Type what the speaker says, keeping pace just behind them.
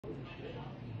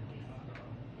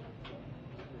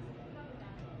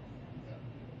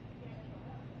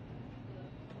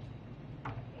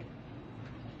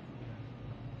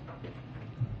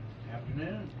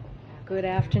Good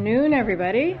afternoon,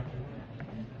 everybody.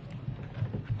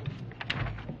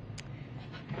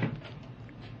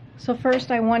 So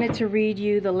first, I wanted to read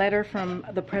you the letter from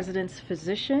the President's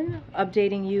physician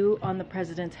updating you on the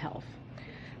President's health.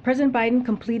 President Biden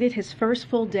completed his first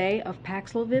full day of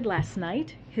Paxlovid last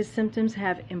night. His symptoms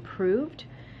have improved.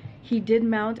 He did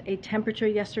mount a temperature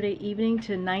yesterday evening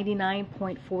to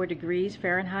 99.4 degrees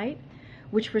Fahrenheit,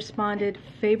 which responded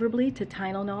favorably to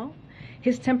Tylenol.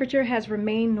 His temperature has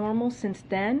remained normal since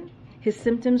then. His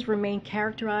symptoms remain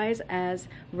characterized as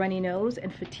runny nose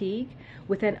and fatigue,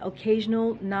 with an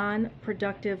occasional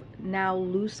non-productive, now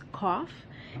loose cough.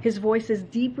 His voice is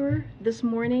deeper this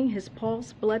morning. His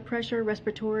pulse, blood pressure,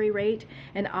 respiratory rate,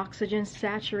 and oxygen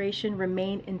saturation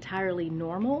remain entirely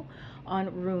normal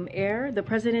on room air. The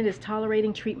President is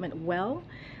tolerating treatment well.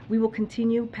 We will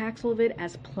continue Paxlovid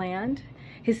as planned.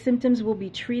 His symptoms will be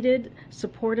treated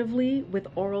supportively with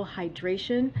oral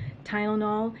hydration,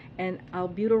 Tylenol, and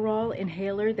albuterol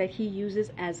inhaler that he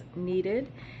uses as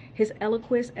needed. His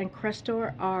Eliquis and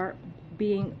Crestor are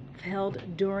being held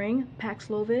during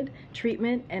Paxlovid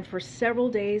treatment and for several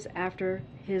days after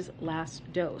his last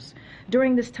dose.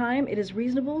 During this time, it is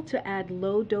reasonable to add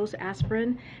low-dose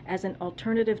aspirin as an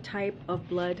alternative type of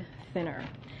blood thinner.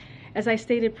 As I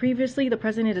stated previously, the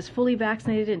President is fully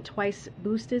vaccinated and twice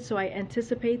boosted, so I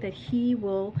anticipate that he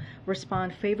will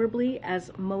respond favorably as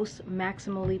most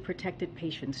maximally protected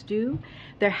patients do.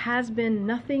 There has been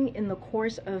nothing in the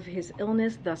course of his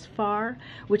illness thus far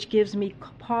which gives me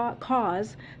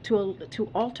cause to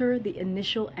alter the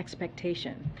initial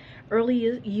expectation.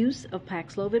 Early use of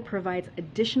Paxlovid provides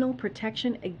additional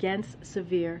protection against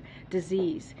severe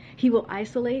disease. He will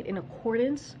isolate in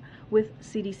accordance with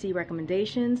CDC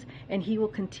recommendations, and he will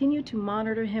continue to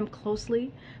monitor him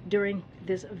closely during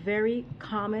this very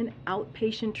common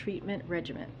outpatient treatment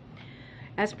regimen.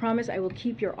 As promised, I will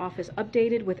keep your office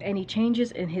updated with any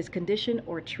changes in his condition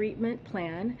or treatment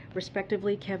plan,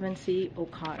 respectively, Kevin C.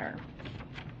 O'Connor.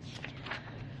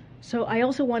 So I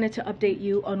also wanted to update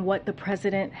you on what the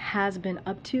President has been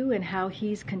up to and how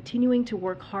he's continuing to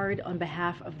work hard on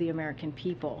behalf of the American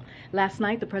people. Last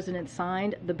night, the President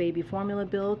signed the baby formula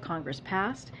bill Congress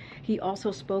passed. He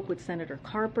also spoke with Senator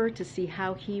Carper to see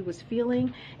how he was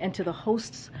feeling and to the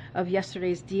hosts of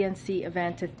yesterday's DNC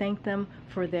event to thank them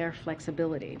for their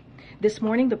flexibility. This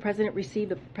morning, the President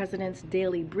received the President's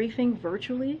daily briefing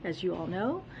virtually, as you all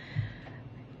know.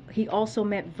 He also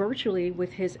met virtually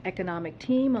with his economic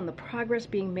team on the progress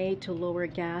being made to lower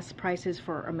gas prices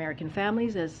for American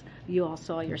families, as you all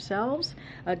saw yourselves.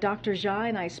 Dr. Jha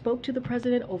and I spoke to the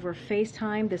President over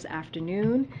FaceTime this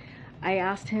afternoon. I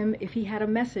asked him if he had a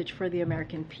message for the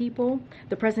American people.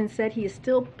 The President said he's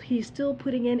still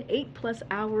putting in 8+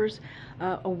 hours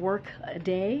of work a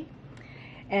day,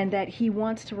 and that he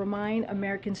wants to remind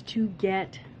Americans to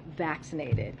get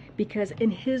vaccinated because,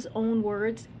 in his own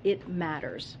words, it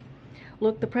matters.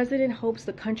 Look, the President hopes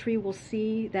the country will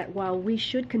see that while we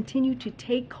should continue to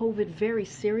take COVID very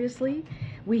seriously,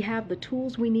 we have the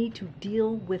tools we need to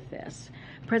deal with this.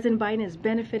 President Biden is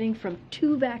benefiting from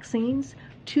 2 vaccines,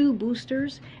 2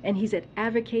 boosters, and he's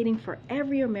advocating for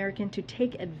every American to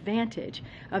take advantage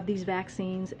of these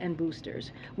vaccines and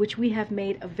boosters, which we have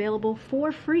made available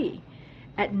for free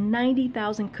at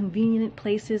 90,000 convenient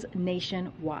places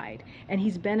nationwide. And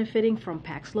he's benefiting from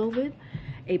Paxlovid,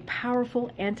 a powerful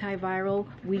antiviral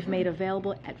we've made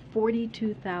available at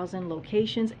 42,000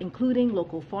 locations, including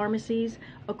local pharmacies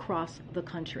across the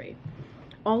country.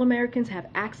 All Americans have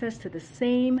access to the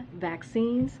same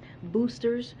vaccines,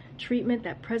 boosters, treatment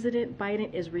that President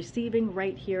Biden is receiving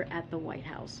right here at the White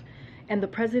House. And the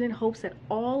President hopes that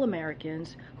all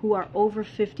Americans who are over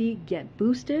 50 get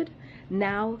boosted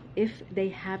now if they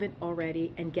haven't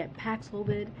already, and get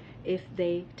Paxlovid if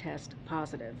they test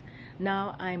positive.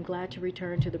 Now I'm glad to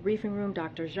return to the briefing room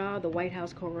Dr. Jha, the White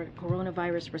House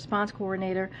Coronavirus Response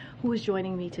Coordinator, who is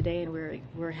joining me today, and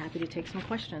we're happy to take some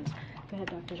questions. Go ahead,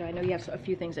 Dr. Jha. I know you have a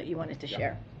few things that you wanted to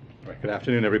share. All right, good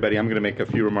afternoon, everybody. I'm going to make a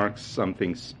few remarks, some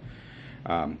things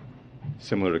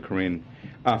similar to Karine.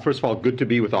 First of all, good to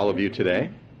be with all of you today.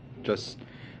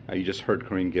 You just heard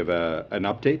Karine give an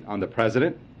update on the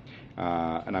President,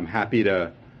 and I'm happy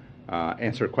to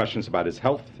answer questions about his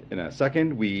health in a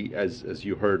second. As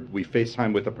you heard, we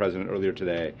FaceTimed with the President earlier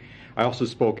today. I also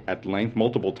spoke at length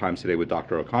multiple times today with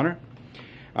Dr. O'Connor.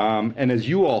 And as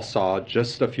you all saw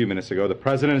just a few minutes ago, the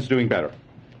President is doing better.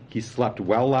 He slept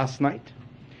well last night.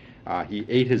 He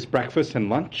ate his breakfast and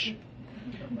lunch.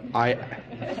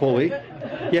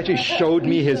 He actually showed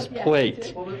me his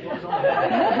plate.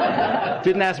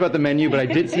 Didn't ask about the menu, but I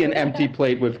did see an empty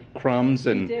plate with crumbs,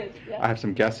 and I have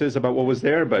some guesses about what was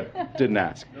there, but didn't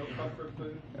ask. No comfort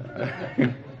food?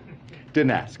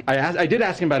 Didn't ask. I did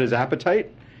ask him about his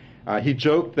appetite. He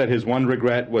joked that his one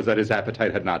regret was that his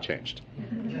appetite had not changed.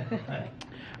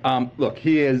 Look,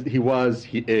 he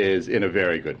is in a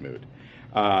very good mood.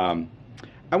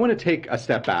 I want to take a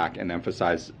step back and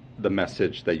emphasize the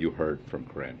message that you heard from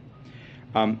Karine.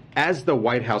 As the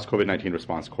White House COVID-19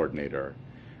 response coordinator,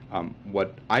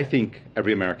 what I think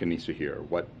every American needs to hear,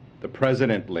 what the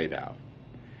president laid out,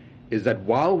 is that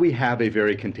while we have a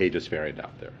very contagious variant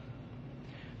out there,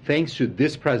 thanks to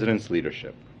this president's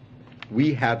leadership,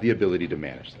 we have the ability to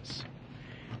manage this.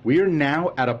 We are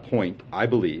now at a point, I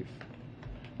believe,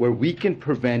 where we can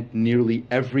prevent nearly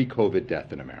every COVID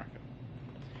death in America.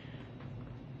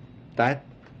 That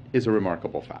is a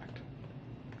remarkable fact.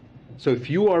 So if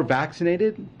you are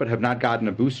vaccinated but have not gotten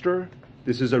a booster,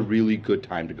 this is a really good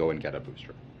time to go and get a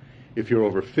booster. If you're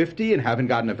over 50 and haven't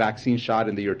gotten a vaccine shot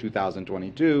in the year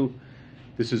 2022,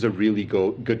 this is a really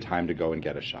good time to go and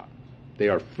get a shot. They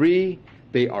are free,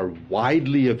 they are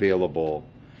widely available,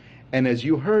 and as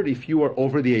you heard, if you are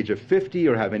over the age of 50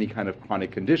 or have any kind of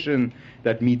chronic condition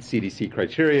that meets CDC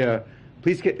criteria,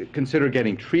 please consider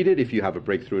getting treated if you have a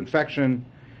breakthrough infection.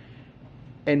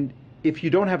 And if you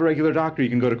don't have a regular doctor, you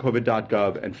can go to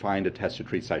covid.gov and find a test to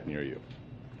treat site near you.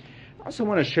 I also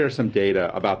want to share some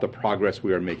data about the progress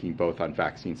we are making both on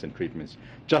vaccines and treatments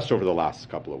just over the last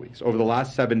couple of weeks. Over the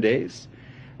last 7 days,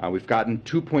 we've gotten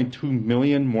 2.2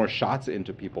 million more shots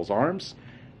into people's arms.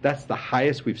 That's the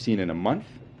highest we've seen in a month.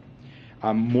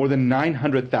 More than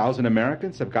 900,000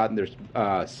 Americans have gotten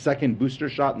their second booster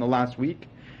shot in the last week.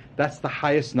 That's the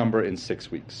highest number in 6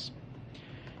 weeks.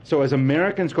 So as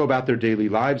Americans go about their daily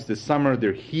lives this summer,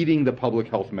 they're heeding the public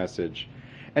health message.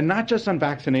 And not just on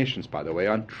vaccinations, by the way,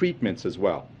 on treatments as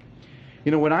well.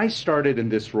 You know, when I started in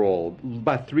this role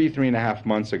about 3.5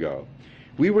 months ago,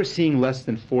 we were seeing less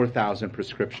than 4,000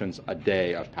 prescriptions a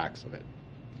day of Paxlovid.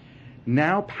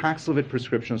 Now Paxlovid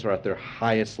prescriptions are at their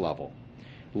highest level.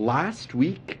 Last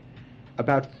week,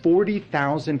 about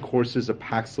 40,000 courses of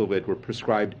Paxlovid were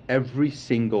prescribed every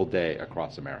single day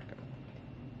across America.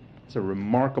 It's a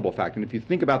remarkable fact. And if you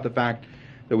think about the fact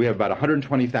that we have about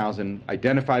 120,000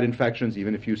 identified infections,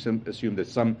 even if you assume that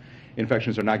some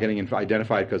infections are not getting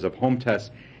identified because of home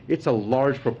tests, it's a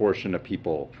large proportion of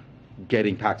people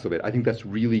getting Paxlovid. I think that's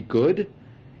really good.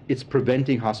 It's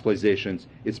preventing hospitalizations.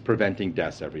 It's preventing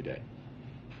deaths every day.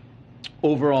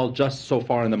 Overall, just so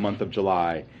far in the month of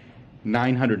July,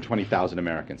 920,000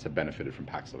 Americans have benefited from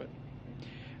Paxlovid.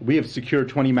 We have secured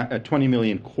 20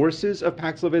 million courses of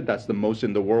Paxlovid. That's the most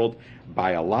in the world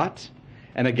by a lot.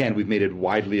 And again, we've made it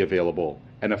widely available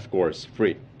and, of course,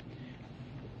 free.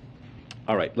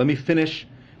 All right, let me finish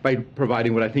by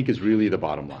providing what I think is really the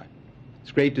bottom line.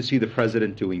 It's great to see the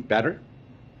president doing better.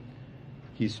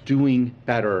 He's doing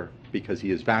better because he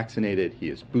is vaccinated, he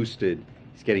is boosted,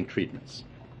 he's getting treatments.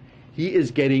 He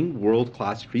is getting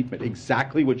world-class treatment,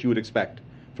 exactly what you would expect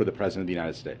for the President of the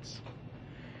United States.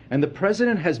 And the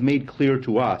President has made clear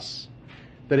to us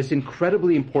that it's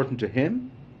incredibly important to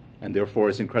him, and therefore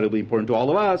it's incredibly important to all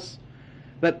of us,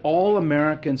 that all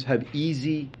Americans have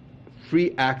easy,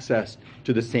 free access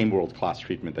to the same world-class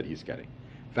treatment that he's getting.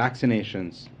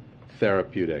 Vaccinations,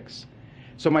 therapeutics.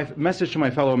 So my message to my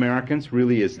fellow Americans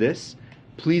really is this.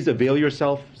 Please avail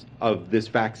yourselves of this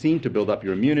vaccine to build up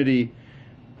your immunity.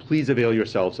 Please avail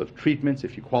yourselves of treatments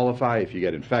if you qualify, if you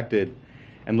get infected.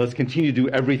 And let's continue to do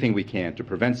everything we can to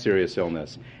prevent serious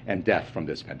illness and death from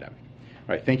this pandemic.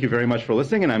 All right, thank you very much for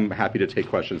listening, and I'm happy to take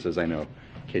questions, as I know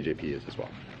KJP is as well.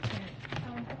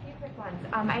 A few quick ones.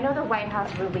 I know the White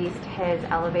House released his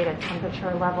elevated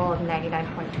temperature level of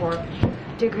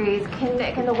 99.4 degrees.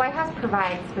 Can the White House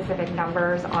provide specific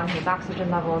numbers on his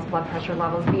oxygen levels, blood pressure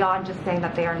levels, beyond just saying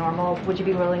that they are normal? Would you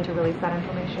be willing to release that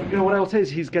information? You know, what I will say is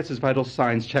he gets his vital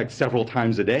signs checked several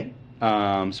times a day.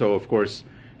 So, of course,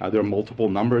 there are multiple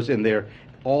numbers in there.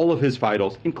 All of his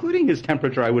vitals, including his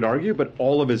temperature, I would argue, but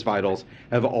all of his vitals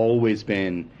have always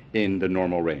been in the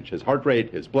normal range. His heart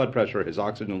rate, his blood pressure, his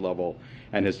oxygen level,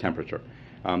 and his temperature.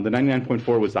 The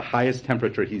 99.4 was the highest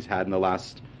temperature he's had in the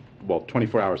last,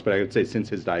 24 hours, but I would say since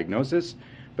his diagnosis.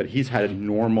 But he's had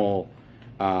normal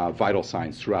vital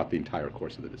signs throughout the entire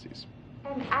course of the disease.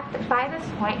 And by this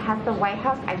point, has the White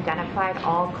House identified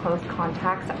all close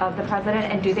contacts of the president,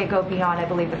 and do they go beyond, I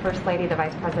believe, the First Lady, the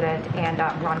Vice President, and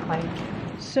Ron Klain?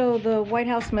 So the White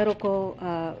House Medical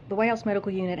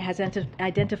Unit has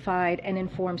identified and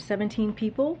informed 17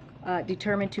 people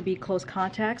determined to be close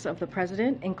contacts of the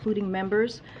president, including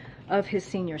members of his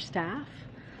senior staff.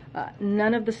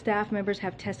 None of the staff members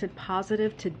have tested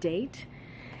positive to date,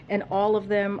 and all of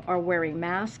them are wearing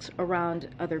masks around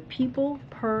other people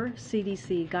per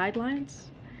CDC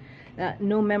guidelines.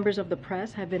 No members of the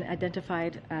press have been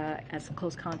identified as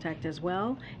close contact as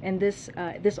well, and this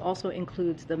also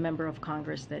includes the member of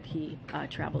Congress that he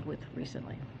traveled with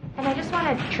recently. And I just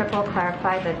want to triple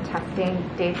clarify the testing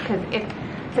dates, because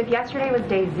if yesterday was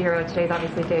day 0, today's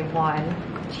obviously day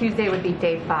 1, Tuesday would be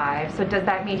day 5. So does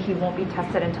that mean he won't be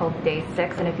tested until day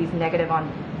 6? And if he's negative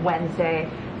on Wednesday,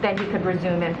 then he could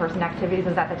resume in-person activities?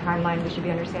 Is that the timeline we should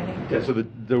be understanding? Yeah, so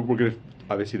we're going to,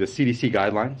 obviously the CDC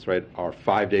guidelines, right, are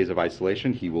 5 days of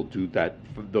isolation. He will do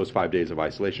those 5 days of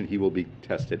isolation. He will be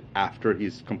tested after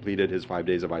he's completed his 5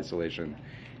 days of isolation.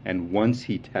 And once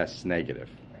he tests negative,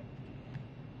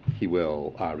 he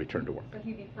will return to work. So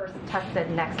he'd be first tested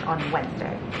next on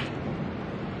Wednesday.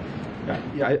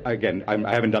 Yeah, I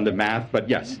haven't done the math, but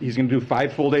yes, he's going to do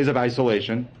 5 full days of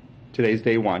isolation. Today's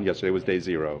day 1, yesterday was day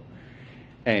 0.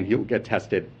 And he'll get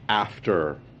tested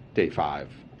after day 5.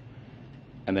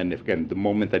 And then, again, the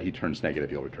moment that he turns negative,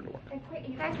 he'll return to work.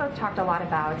 You guys both talked a lot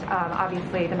about,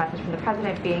 obviously, the message from the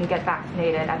president being get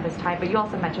vaccinated at this time, but you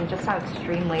also mentioned just how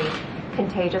extremely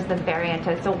contagious this variant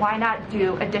is. So why not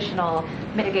do additional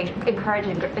mitigation,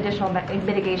 encouraging additional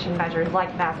mitigation measures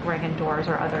like mask wearing indoors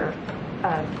or other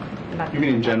methods? You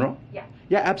mean in general? Yeah.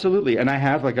 Yeah, absolutely. And I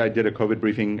did a COVID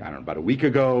briefing, I don't know, about a week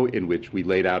ago, in which we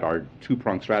laid out our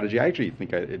 2-pronged strategy. I actually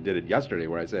think I did it yesterday,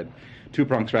 where I said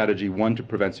 2-pronged strategy, 1 to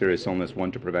prevent serious illness,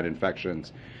 1 to prevent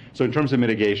infections. So in terms of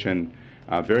mitigation,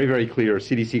 very, very clear.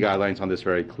 CDC guidelines on this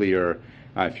very clear.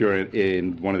 If you're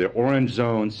in one of the orange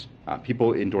zones,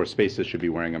 people indoor spaces should be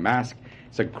wearing a mask.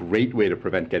 It's a great way to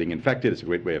prevent getting infected. It's a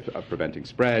great way of preventing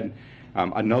spread.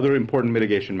 Another important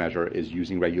mitigation measure is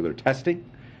using regular testing.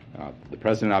 The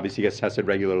president obviously gets tested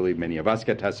regularly. Many of us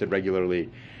get tested regularly.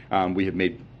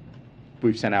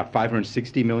 We've sent out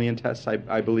 560 million tests,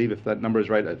 I believe, if that number is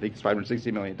right. I think it's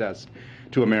 560 million tests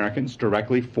to Americans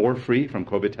directly for free from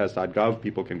covidtest.gov.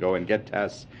 People can go and get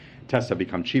tests. Tests have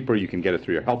become cheaper. You can get it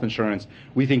through your health insurance.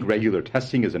 We think regular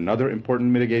testing is another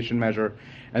important mitigation measure.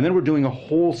 And then we're doing a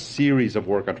whole series of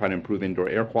work on trying to improve indoor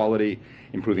air quality,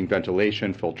 improving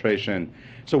ventilation, filtration.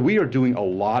 So we are doing a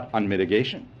lot on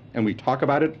mitigation. And we talk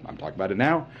about it. I'm talking about it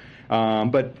now.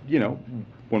 But,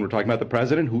 when we're talking about the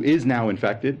president, who is now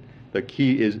infected, the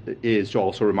key is to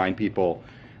also remind people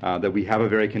that we have a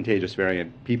very contagious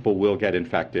variant. People will get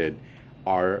infected.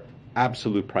 Our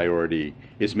absolute priority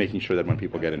is making sure that when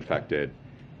people get infected,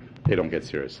 they don't get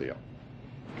seriously ill.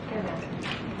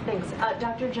 Thanks.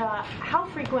 Dr. Jha, how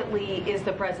frequently is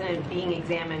the president being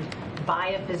examined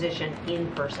by a physician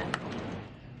in person?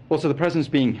 Well, so the president's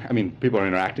people are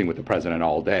interacting with the president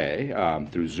all day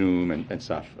through Zoom and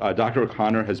stuff. Dr.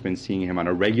 O'Connor has been seeing him on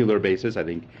a regular basis. I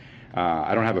think,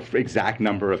 I don't have an exact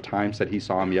number of times that he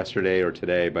saw him yesterday or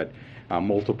today, but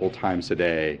multiple times a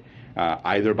day,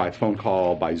 either by phone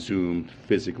call, by Zoom,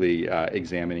 physically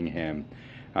examining him.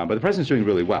 But the president's doing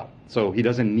really well, so he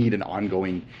doesn't need an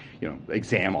ongoing,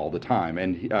 exam all the time.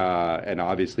 And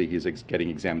obviously he's getting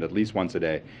examined at least once a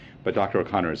day. But Dr.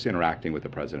 O'Connor is interacting with the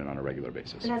president on a regular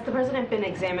basis. And has the president been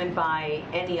examined by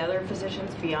any other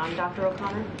physicians beyond Dr.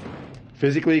 O'Connor?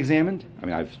 Physically examined?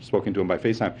 I've spoken to him by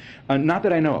FaceTime. Not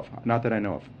that I know of. Not that I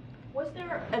know of. Was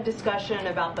there a discussion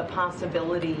about the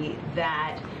possibility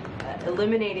that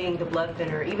eliminating the blood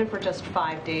thinner, even for just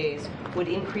 5 days, would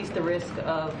increase the risk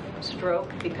of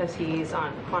stroke because he's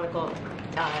on chronic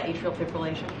atrial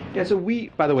fibrillation? Yeah, so we,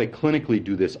 by the way, clinically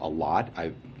do this a lot.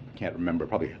 I can't remember,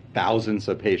 probably thousands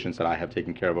of patients that I have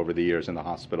taken care of over the years in the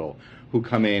hospital who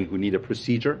come in, who need a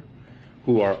procedure,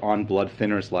 who are on blood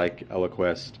thinners like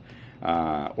Eliquis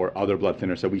or other blood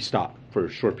thinners that we stop for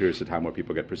short periods of time where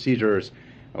people get procedures.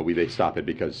 They stop it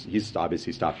because he's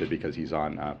obviously stopped it because he's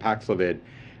on Paxlovid.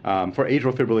 For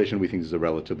atrial fibrillation, we think this is a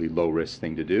relatively low-risk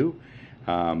thing to do.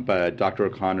 But Dr.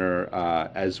 O'Connor,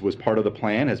 as was part of the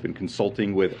plan, has been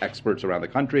consulting with experts around the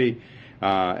country.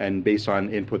 And based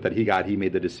on input that he got, he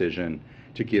made the decision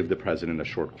to give the president a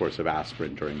short course of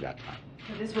aspirin during that time.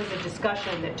 So this was a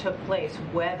discussion that took place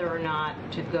whether or not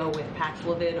to go with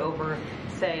Paxlovid over,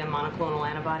 say, a monoclonal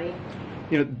antibody?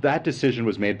 That decision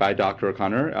was made by Dr.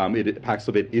 O'Connor.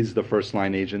 Paxlovid is the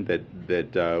first-line agent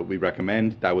that we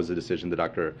recommend. That was a decision that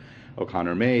Dr.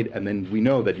 O'Connor made. And then we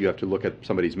know that you have to look at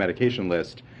somebody's medication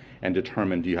list and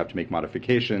determine, do you have to make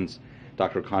modifications?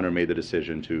 Dr. O'Connor made the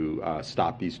decision to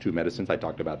stop these 2 medicines. I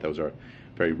talked about those are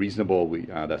very reasonable.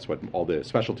 That's what all the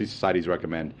specialty societies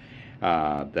recommend,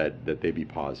 that they be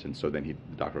paused. And so then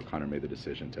Dr. O'Connor made the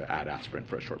decision to add aspirin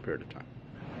for a short period of time.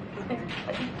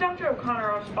 Dr.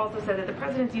 O'Connor also said that the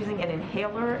president's using an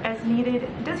inhaler as needed.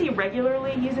 Does he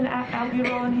regularly use an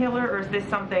albuterol inhaler, or is this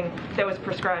something that was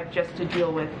prescribed just to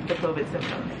deal with the COVID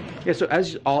symptoms? Yeah, so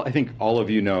I think all of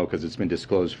you know, because it's been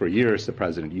disclosed for years, the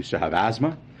president used to have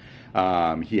asthma.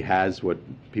 He has what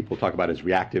people talk about as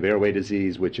reactive airway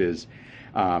disease, which is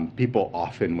people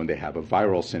often, when they have a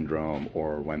viral syndrome,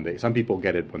 or some people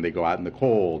get it when they go out in the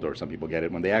cold, or some people get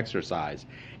it when they exercise,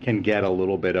 can get a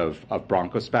little bit of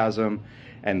bronchospasm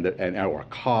or a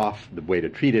cough. The way to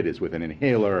treat it is with an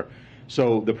inhaler.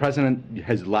 So the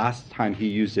president, last time he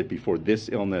used it before this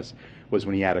illness was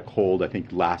when he had a cold, I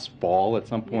think last fall at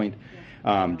some point.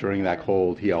 During that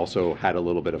cold, he also had a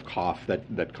little bit of cough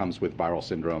that comes with viral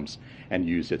syndromes and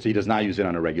used it. So he does not use it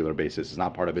on a regular basis. It's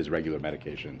not part of his regular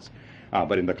medications,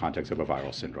 but in the context of a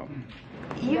viral syndrome.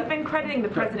 You've been crediting the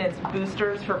president's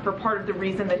boosters for part of the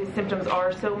reason that his symptoms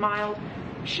are so mild.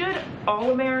 Should all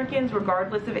Americans,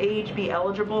 regardless of age, be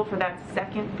eligible for that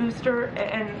second booster?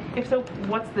 And if so,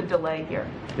 what's the delay here?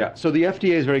 Yeah, so the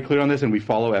FDA is very clear on this, and we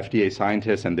follow FDA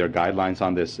scientists and their guidelines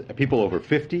on this. People over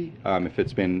 50, if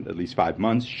it's been at least 5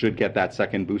 months, should get that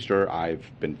second booster. I've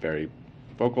been very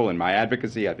vocal in my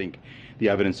advocacy. I think the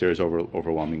evidence there is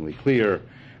overwhelmingly clear.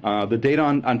 The data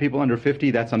on people under 50,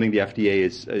 that's something the FDA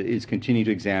is continuing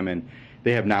to examine.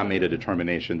 They have not made a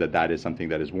determination that is something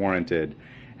that is warranted.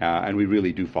 And we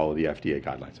really do follow the FDA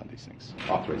guidelines on these things.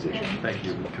 Authorization. Thank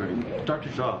you, Karine. Dr.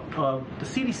 Jha, the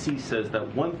CDC says that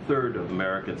 1/3 of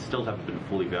Americans still haven't been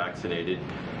fully vaccinated.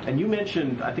 And you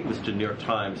mentioned, I think it was to the New York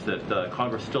Times, that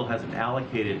Congress still hasn't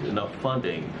allocated enough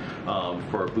funding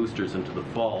for boosters into the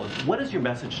fall. What is your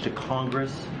message to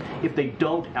Congress if they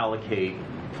don't allocate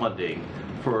funding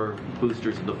for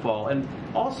boosters in the fall? And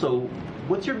also,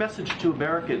 what's your message to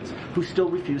Americans who still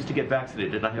refuse to get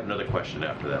vaccinated? And I have another question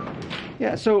after that.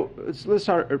 Yeah, so let's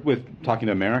start with talking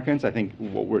to Americans. I think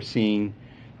what we're seeing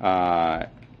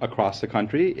across the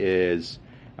country is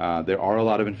there are a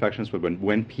lot of infections, but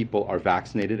when people are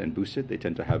vaccinated and boosted, they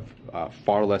tend to have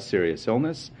far less serious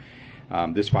illness.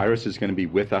 This virus is going to be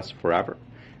with us forever.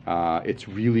 It's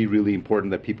really, really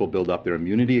important that people build up their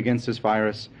immunity against this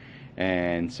virus.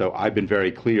 And so I've been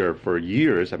very clear for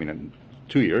years,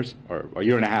 2 years, or a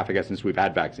year and a half, I guess, since we've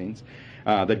had vaccines,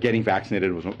 that getting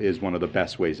vaccinated is one of the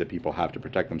best ways that people have to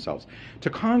protect themselves. To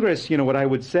Congress, what I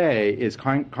would say is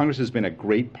Congress has been a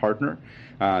great partner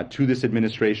to this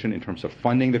administration in terms of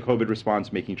funding the COVID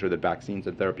response, making sure that vaccines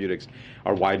and therapeutics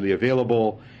are widely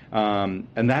available. And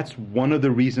that's one of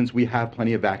the reasons we have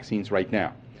plenty of vaccines right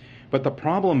now. But the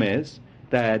problem is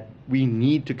that we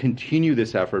need to continue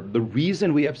this effort. The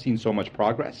reason we have seen so much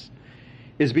progress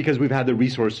is because we've had the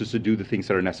resources to do the things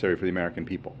that are necessary for the American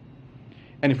people.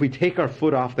 And if we take our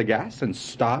foot off the gas and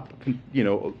stop,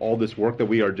 all this work that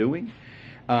we are doing,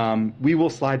 we will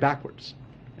slide backwards.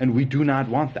 And we do not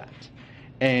want that.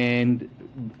 And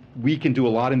we can do a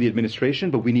lot in the administration,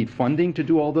 but we need funding to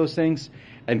do all those things.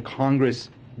 And Congress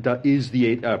is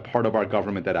the part of our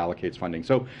government that allocates funding.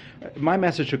 So my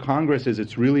message to Congress is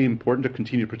it's really important to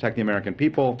continue to protect the American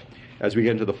people. As we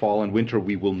get into the fall and winter,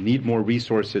 we will need more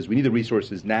resources. We need the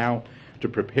resources now to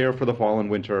prepare for the fall and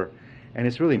winter. And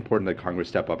it's really important that Congress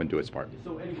step up and do its part.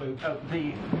 So anyway,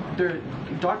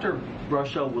 Dr.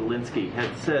 Rochelle Walensky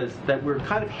says that we're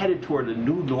kind of headed toward a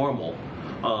new normal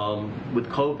with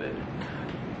COVID.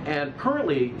 And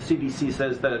currently, CDC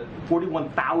says that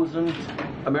 41,000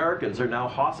 Americans are now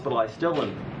hospitalized still,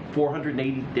 and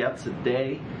 480 deaths a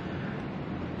day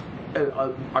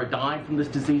are dying from this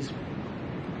disease.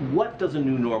 What does a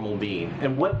new normal mean,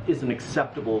 and what is an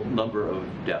acceptable number of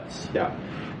deaths? Yeah.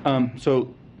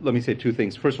 So let me say two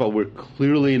things. First of all, we're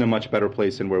clearly in a much better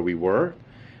place than where we were.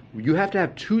 You have to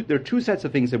have there are two sets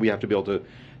of things that we have to be able to,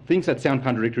 things that sound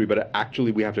contradictory, but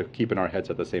actually we have to keep in our heads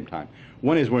at the same time.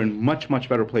 One is we're in much, much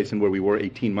better place than where we were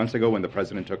 18 months ago when the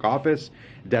president took office.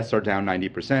 Deaths are down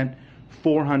 90%.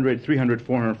 400, 300,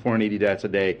 400, 480 deaths a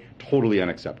day, totally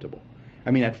unacceptable.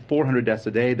 At 400 deaths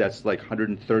a day, that's like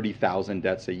 130,000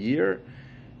 deaths a year.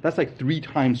 That's like 3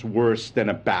 times worse than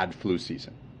a bad flu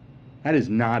season. That is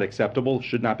not acceptable,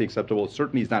 should not be acceptable. It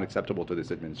certainly is not acceptable to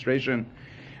this administration.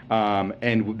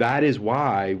 And that is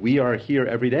why we are here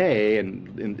every day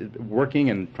and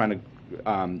working and trying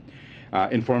to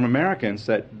inform Americans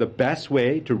that the best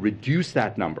way to reduce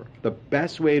that number, the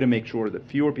best way to make sure that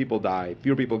fewer people die,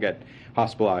 fewer people get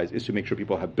hospitalized, is to make sure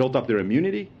people have built up their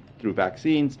immunity through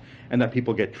vaccines and that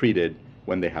people get treated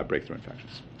when they have breakthrough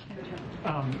infections.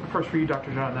 First for you,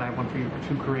 Dr. Jha, and then I have one for you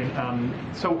too, Karine.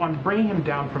 So on bringing him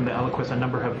down from the Eliquis, a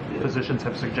number of physicians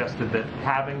have suggested that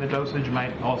having the dosage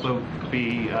might also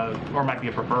be, or might be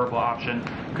a preferable option.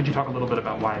 Could you talk a little bit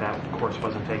about why that course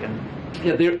wasn't taken?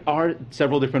 Yeah, there are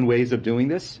several different ways of doing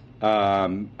this. What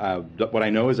I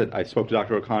know is that I spoke to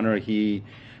Dr. O'Connor. He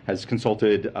has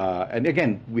consulted, and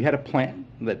again, we had a plan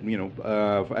that,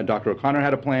 and Dr. O'Connor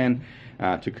had a plan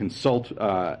to consult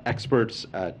experts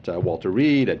at Walter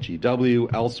Reed, at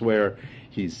GW, elsewhere.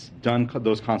 He's done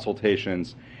those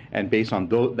consultations, and based on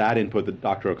that input,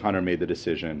 Dr. O'Connor made the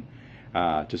decision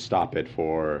to stop it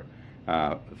for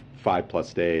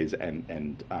 5+ days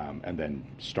and then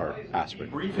start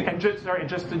aspirin. And just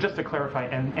to clarify,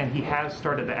 and he has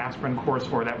started the aspirin course,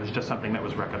 or that was just something that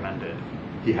was recommended?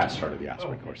 He has started the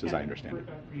aspirin course, as I understand it.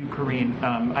 For you, Karine,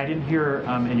 I didn't hear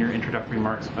in your introductory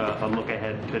remarks a look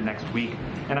ahead to next week,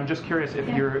 and I'm just curious if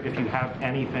you have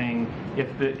anything,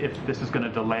 if this is going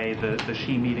to delay the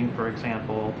Xi meeting, for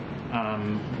example.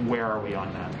 Where are we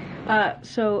on that?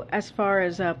 So as far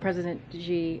as President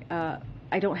Xi,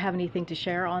 I don't have anything to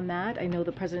share on that. I know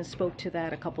the president spoke to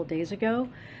that a couple days ago,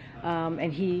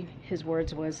 and his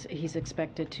words was he's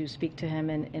expected to speak to him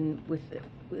in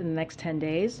the next 10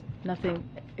 days.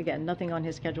 Nothing on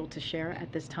his schedule to share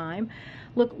at this time.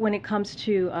 Look, when it comes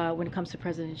to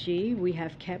President Xi, we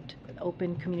have kept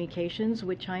open communications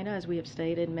with China, as we have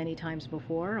stated many times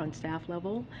before, on staff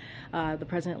level. The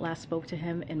president last spoke to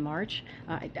him in March.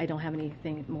 I don't have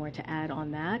anything more to add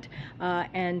on that.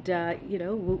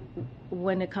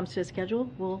 When it comes to the schedule,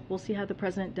 we'll see how the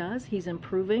president does. He's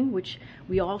improving, which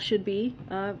we all should be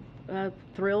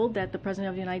thrilled that the President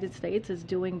of the United States is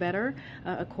doing better,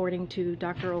 according to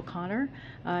Dr. O'Connor.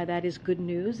 That is good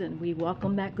news, and we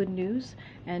welcome that good news,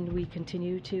 and we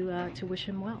continue to wish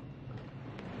him well.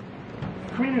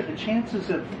 Karine, are the chances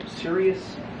of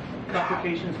serious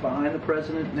complications behind the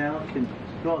president now? Can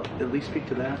you all at least speak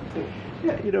to that?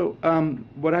 Yeah,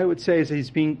 what I would say is he's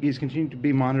continuing to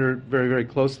be monitored very, very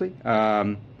closely.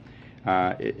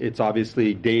 It's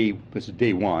obviously this is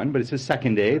day one, but it's his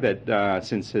second day that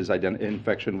since his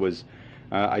infection was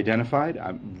identified.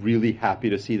 I'm really happy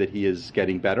to see that he is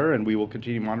getting better, and we will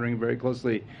continue monitoring him very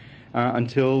closely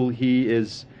until he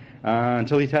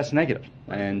tests negative.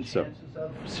 And so, chances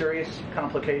of serious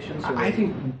complications? I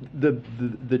think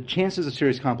the chances of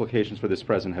serious complications for this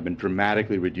president have been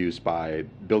dramatically reduced by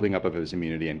building up of his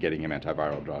immunity and getting him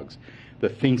antiviral drugs, the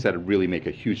things that really make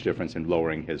a huge difference in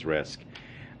lowering his risk.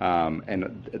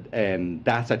 And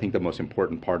that's, I think, the most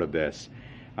important part of this.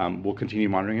 We'll continue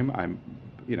monitoring him.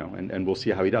 And we'll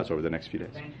see how he does over the next few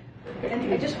days.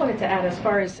 And I just wanted to add, as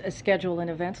far as a schedule and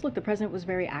events, look, the president was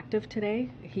very active today.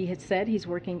 He had said he's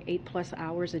working 8+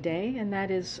 hours a day, and that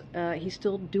is, he's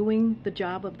still doing the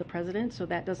job of the president, so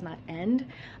that does not end.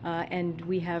 And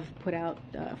we have put out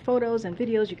photos and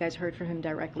videos. You guys heard from him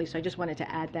directly, so I just wanted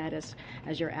to add that as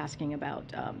you're asking about,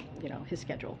 his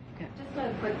schedule. Okay. Just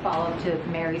a quick follow-up to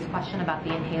Mary's question about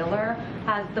the inhaler.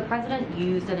 Has the president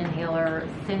used an inhaler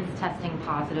since testing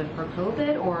positive for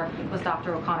COVID, or was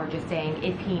Dr. O'Connor just saying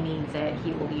if he needs it,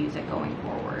 he will use it going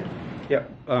forward? Yeah.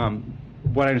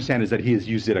 What I understand is that he has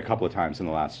used it a couple of times in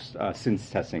the last since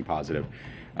testing positive.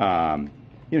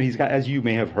 He's got, as you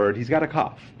may have heard, he's got a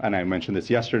cough, and I mentioned this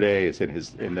yesterday. It's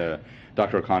in the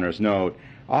Dr. O'Connor's note.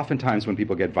 Oftentimes, when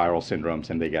people get viral syndromes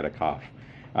and they get a cough,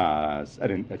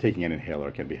 taking an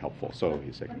inhaler can be helpful. So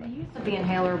he's taking that. The use of the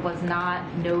inhaler was not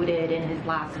noted in his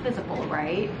last physical,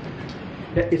 right?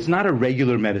 It's not a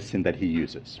regular medicine that he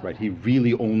uses, right? He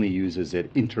really only uses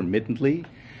it intermittently,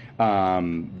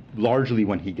 largely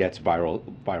when he gets viral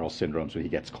syndromes, when he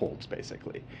gets colds,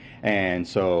 basically. And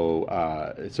so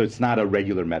it's not a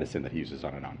regular medicine that he uses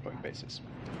on an ongoing basis.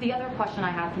 The other question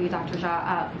I have for you, Dr.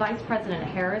 Jha, Vice President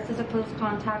Harris is a close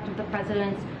contact of the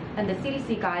president's, and the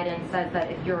CDC guidance says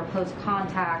that if you're a close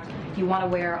contact, you want to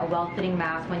wear a well-fitting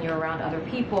mask when you're around other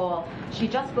people. She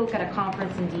just spoke at a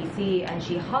conference in D.C. and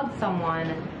she hugged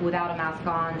someone without a mask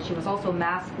on. She was also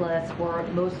maskless for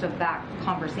most of that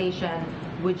conversation.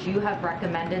 Would you have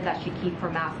recommended that she keep her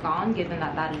mask on, given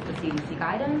that that is the CDC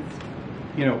guidance?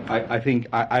 I think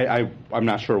I'm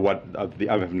not sure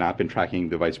I have not been tracking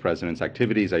the vice president's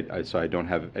activities, so I don't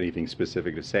have anything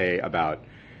specific to say about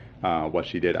what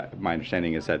she did. My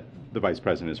understanding is that the vice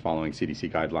president is following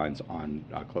CDC guidelines on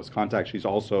close contact. She's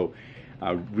also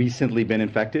recently been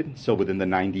infected, so within the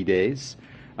 90 days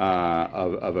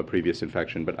of a previous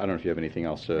infection. But I don't know if you have anything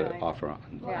else to offer on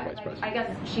the vice president. I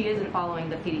guess she isn't following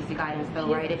the CDC guidance, though,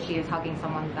 right? If she is hugging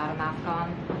someone without a mask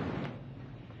on.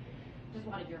 Just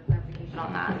wanted your clarification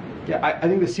on that. Yeah, I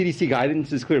think the CDC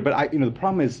guidance is clear, but the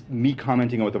problem is me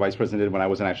commenting on what the vice president did when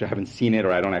I haven't seen it,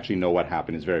 or I don't actually know what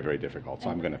happened is very, very difficult. So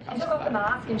I'm going to pass. She took off the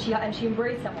mask and she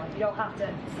embraced someone. You don't have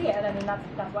to see it. I mean,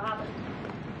 that's what happened.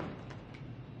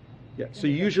 Yeah. So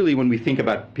usually when we think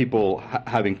about people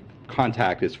having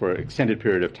contact, is for an extended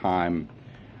period of time.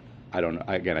 I don't know.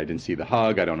 Again, I didn't see the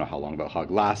hug. I don't know how long the hug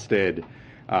lasted,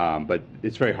 but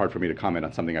it's very hard for me to comment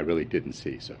on something I really didn't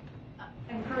see. So.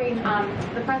 And Karine,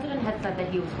 the president had said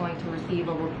that he was going to receive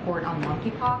a report on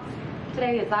monkeypox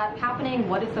today. Is that happening?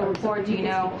 What is the report? Do you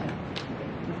know?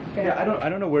 Yeah, I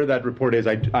don't know where that report is.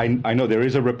 I know there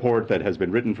is a report that has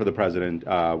been written for the president.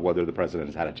 Whether the president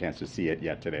has had a chance to see it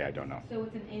yet today, I don't know. So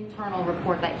it's an internal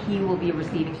report that he will be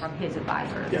receiving from his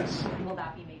advisors. Yes. Will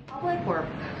that be made public or?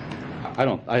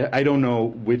 I don't know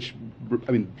which.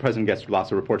 I mean, the president gets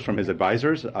lots of reports from his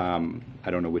advisors. I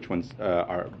don't know which ones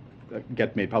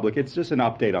get made public. It's just an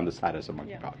update on the status of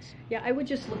monkeypox. Yeah, I would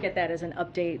just look at that as an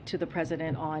update to the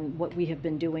president on what we have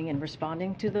been doing in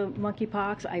responding to the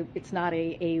monkeypox. It's not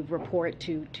a report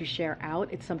to share out.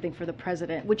 It's something for the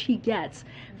president, which he gets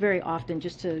very often,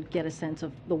 just to get a sense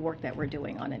of the work that we're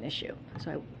doing on an issue.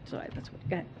 So that's what.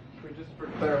 Go ahead. Just for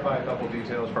clarify a couple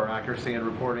details for our accuracy in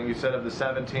reporting, you said of the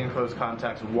 17 close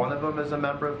contacts, one of them is a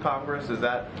member of Congress. Is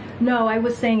that? No, I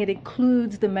was saying it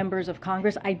includes the members of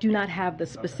Congress. I do not have the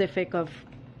specific of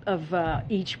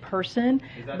each person.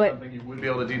 Is that but something you would be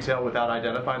able to detail without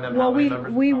identifying them? Well,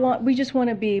 we just want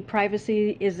to be.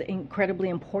 Privacy is incredibly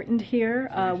important here.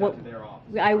 I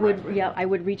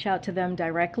would reach out to them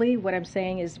directly. What I'm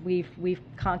saying is we've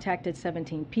contacted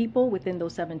 17 people. Within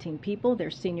those 17 people,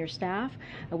 there's senior staff.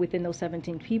 Within those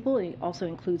 17 people, it also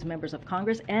includes members of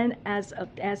Congress. And as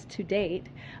to date,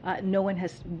 no one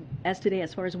has. As today,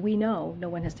 as far as we know, no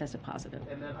one has tested positive.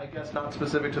 And then I guess not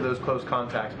specific to those close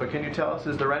contacts, but can you tell us,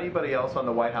 is there anybody else on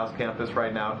the White House campus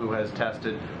right now who has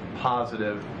tested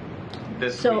positive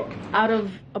this week? So out of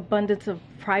abundance of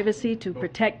privacy, to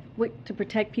protect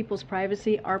people's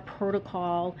privacy, our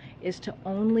protocol is to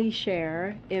only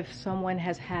share if someone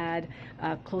has had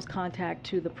close contact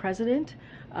to the president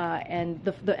and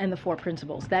the four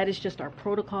principals. That is just our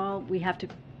protocol. We have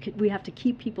to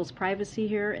keep people's privacy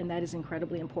here, and that is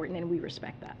incredibly important, and we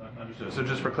respect that. Understood. So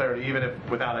just for clarity, even if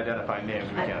without identifying names,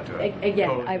 we can't do it. Again,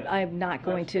 totally. I'm not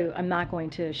going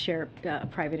to share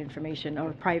private information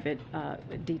or private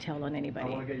detail on anybody. I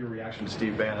want to get your reaction to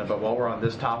Steve Bannon, but while we're on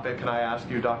this topic, can I ask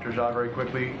you, Dr. Jha, very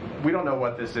quickly? We don't know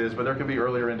what this is, but there could be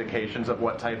earlier indications of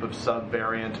what type of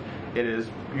subvariant it is.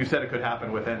 You said it could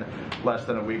happen within less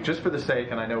than a week. Just for the sake,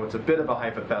 and I know it's a bit of a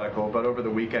hypothetical, but over the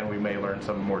weekend we may learn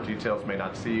some more details, may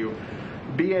not see you.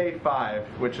 BA.5,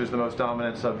 which is the most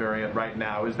dominant subvariant right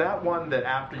now, is that one that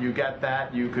after you get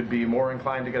that, you could be more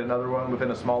inclined to get another one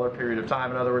within a smaller period of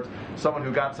time? In other words, someone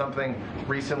who got something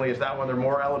recently, is that one they're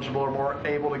more eligible or more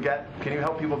able to get? Can you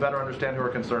help people better understand who are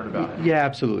concerned about it? Yeah,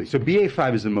 absolutely. So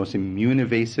BA.5 is the most immune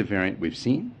evasive variant we've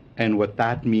seen. And what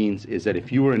that means is that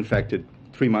if you were infected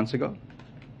 3 months ago,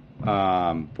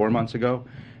 4 months ago,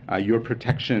 your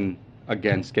protection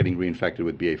against getting reinfected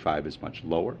with BA.5 is much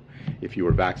lower. If you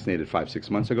were vaccinated 5-6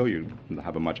 months ago, you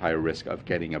have a much higher risk of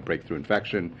getting a breakthrough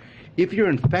infection. If you're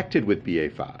infected with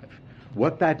BA.5,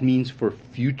 what that means for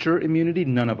future immunity,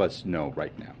 none of us know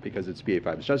right now, because it's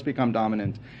BA.5. It's just become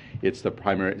dominant. It's the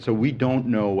primary. So we don't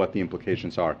know what the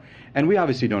implications are. And we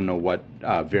obviously don't know what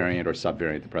variant or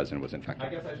subvariant the president was infected.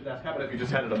 I guess I should ask, how about if you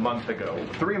just had it a month ago?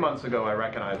 3 months ago, I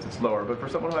recognize it's lower, but for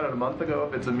someone who had it a month ago,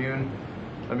 if it's immune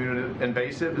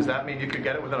invasive, does that mean you could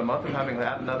get it within a month of having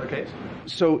had another case?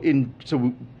 So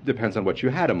depends on what you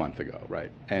had a month ago,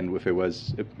 right? And if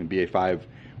BA.5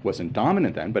 wasn't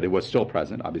dominant then, but it was still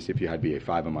present. Obviously, if you had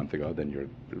BA.5 a month ago, then you're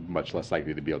much less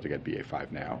likely to be able to get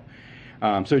BA.5 now.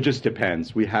 So it just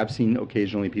depends. We have seen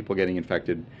occasionally people getting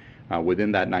infected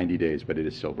within that 90 days, but it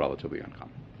is still relatively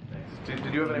uncommon. Thanks.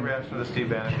 Did you have any reaction to the Steve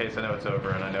Bannon case? I know it's over,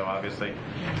 and I know obviously.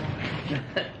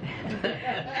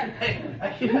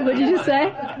 What did you say?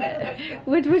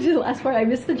 What was the last part? I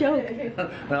missed the joke.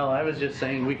 No, I was just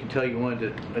saying we could tell you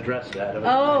wanted to address that.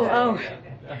 Oh.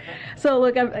 So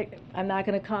look, I'm not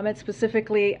going to comment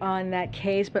specifically on that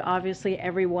case, but obviously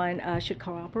everyone should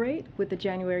cooperate with the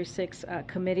January 6th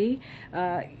committee.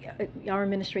 Our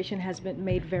administration has been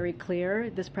made very clear.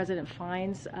 This president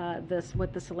finds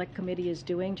what the select committee is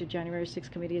doing, the January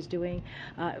 6th committee is doing,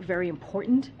 very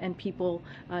important, and people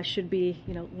should be,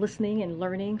 listening and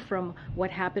learning from what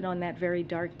happened on that very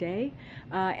dark day.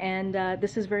 And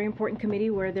this is a very important committee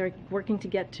where they're working to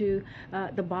get to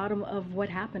the bottom of what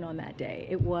happened on that day.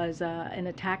 It was an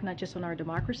attack not just on our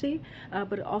democracy,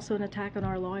 but also an attack on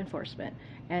our law enforcement.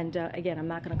 And again, I'm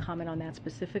not going to comment on that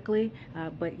specifically,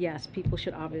 but yes, people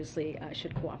should obviously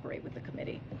should cooperate with the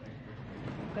committee.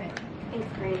 Go ahead. Thanks,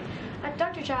 Karine.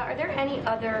 Dr. Jha, are there any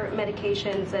other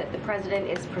medications that the president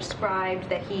is prescribed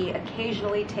that he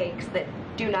occasionally takes that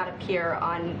do not appear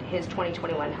on his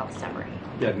 2021 health summary?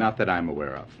 Yeah, not that I'm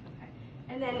aware of.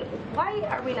 And And then why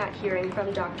are we not hearing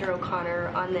from Dr. O'Connor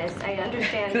on this? I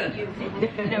understand that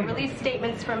you've released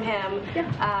statements from him,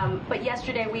 but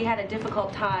yesterday we had a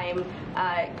difficult time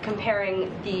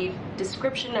comparing the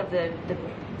description of the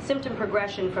symptom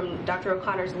progression from Dr.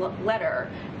 O'Connor's letter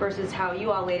versus how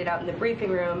you all laid it out in the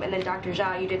briefing room. And then Dr.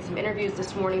 Jha, you did some interviews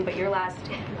this morning, but your last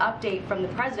update from the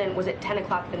president was at 10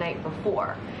 o'clock the night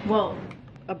before. Well,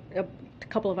 a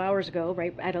couple of hours ago,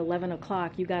 right at 11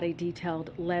 o'clock, you got a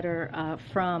detailed letter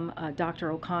from Dr.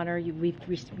 O'Connor.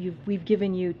 We've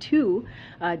given you two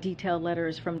detailed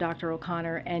letters from Dr.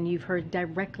 O'Connor, and you've heard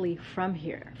directly from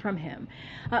him.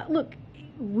 Look,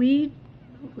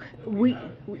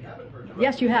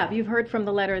 yes, you have. You've heard from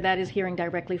the letter that is hearing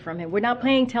directly from him. We're not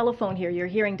playing telephone here. You're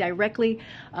hearing directly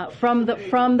from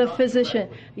the physician.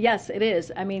 Yes, it is.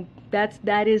 I mean,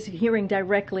 that is hearing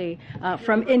directly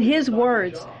from, in his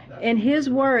words. In his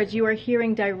words, you are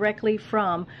hearing directly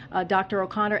from Dr.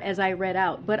 O'Connor, as I read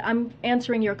out. But I'm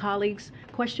answering your colleague's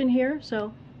question here,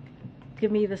 so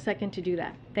give me the second to do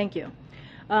that. Thank you.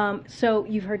 So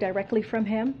you've heard directly from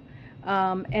him.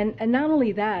 And not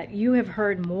only that, you have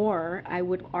heard more, I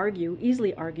would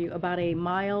easily argue, about a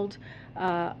mild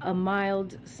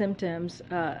symptoms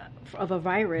of a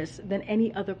virus than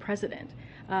any other president.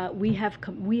 We have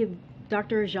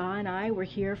Dr. Jha and I were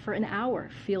here for an hour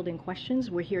fielding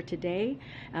questions. We're here today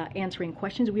answering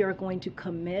questions. We are going to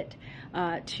commit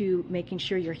to making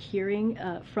sure you're hearing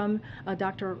from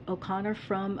Dr. O'Connor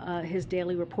from his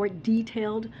daily report,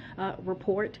 detailed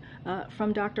report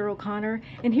from Dr. O'Connor.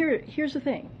 And here's the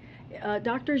thing.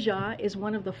 Dr. Jha is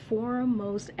one of the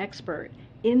foremost experts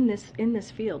in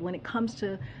this field when it comes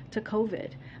to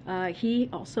COVID. He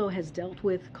also has dealt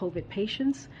with COVID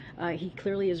patients. He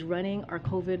clearly is running our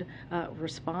COVID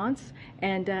response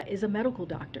and is a medical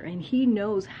doctor, and he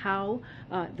knows how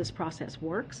this process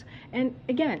works. And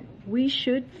again, we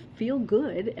should feel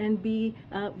good and be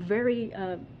very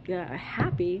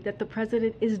happy that the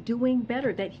president is doing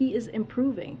better, that he is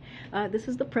improving. This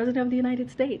is the president of the United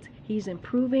States. He's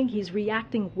improving. He's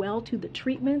reacting well to the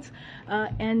treatments.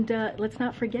 And let's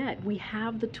not forget, we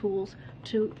have the tools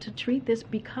to treat this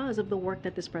because of the work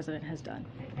that this president has done.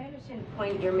 I understand the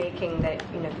point you're making that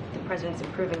the president's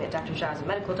improving, that Dr. Jha is a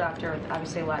medical doctor with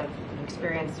obviously a lot of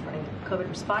experience running the COVID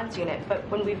response unit. But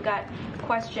when we've got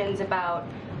questions about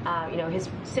his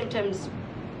symptoms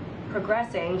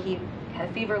progressing, he had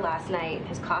a fever last night.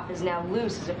 His cough is now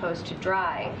loose as opposed to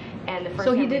dry. And the first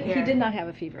so he did not have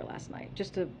a fever last night.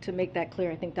 Just to make that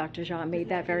clear, I think Dr. Jha made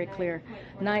that very clear.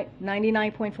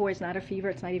 99.4 is not a fever.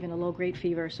 It's not even a low-grade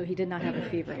fever. So he did not have a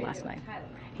fever last night.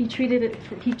 He treated it.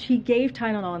 He gave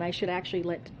Tylenol, and I should actually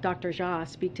let Dr. Jha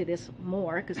speak to this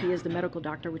more because he is the medical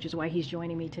doctor, which is why he's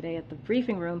joining me today at the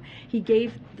briefing room. He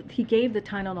gave the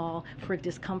Tylenol for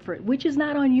discomfort, which is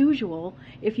not unusual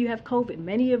if you have COVID.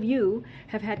 Many of you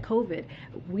have had COVID.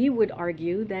 We would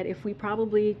argue that if we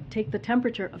probably take the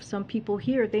temperature of some people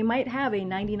here, they might have a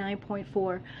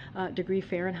 99.4 degree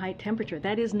Fahrenheit temperature.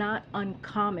 That is not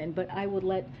uncommon, but I would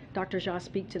let Dr. Jha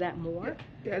speak to that more.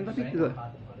 Yeah,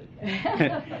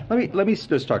 let me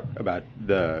just talk about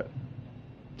the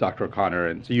Dr. O'Connor,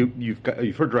 and so you've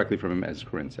heard directly from him, as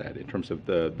Karine said, in terms of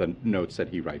the notes that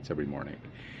he writes every morning.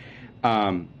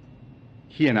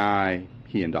 He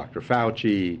and Dr.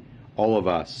 Fauci, all of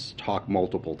us talk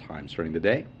multiple times during the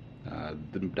day.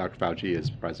 Dr. Fauci is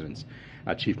the president's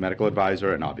chief medical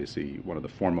advisor and obviously one of the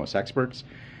foremost experts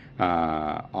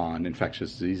on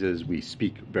infectious diseases. We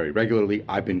speak very regularly.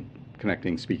 I've been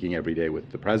speaking every day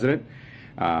with the president.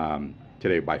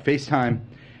 Today by FaceTime,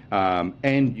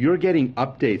 and you're getting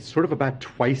updates sort of about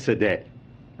twice a day,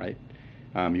 right?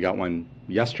 You got one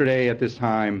yesterday at this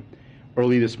time.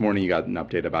 Early this morning, you got an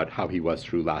update about how he was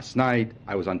through last night.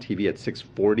 I was on TV at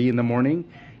 6:40 in the morning.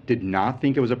 Did not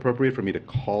think it was appropriate for me to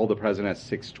call the president at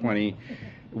 6:20,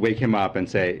 wake him up and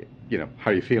say,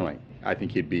 how are you feeling? I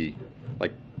think he'd be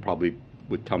probably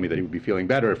would tell me that he would be feeling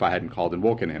better if I hadn't called and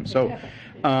woken him. So,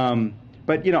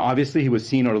 but obviously he was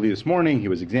seen early this morning. He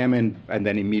was examined, and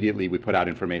then immediately we put out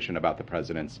information about the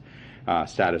president's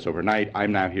status overnight.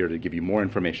 I'm now here to give you more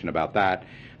information about that.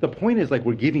 The point is,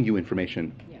 we're giving you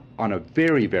information on a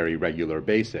very, very regular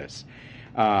basis,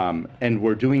 and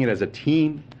we're doing it as a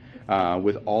team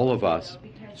with all of us.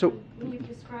 So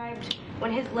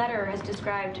when his letter has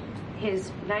described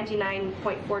his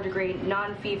 99.4 degree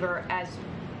non-fever as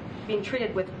being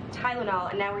treated with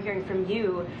Tylenol, and now we're hearing from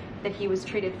you that he was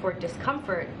treated for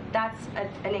discomfort, that's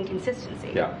an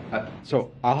inconsistency. Yeah,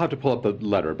 so I'll have to pull up the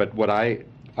letter, but what I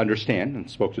understand, and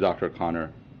spoke to Dr.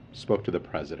 O'Connor, spoke to the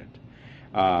president,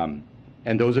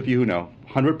 and those of you who know,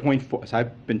 100.4, so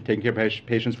I've been taking care of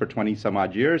patients for 20 some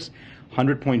odd years.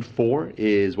 100.4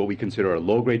 is what we consider a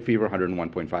low-grade fever.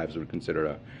 101.5 is what we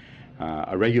consider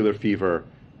a regular fever.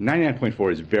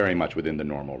 99.4 is very much within the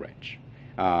normal range.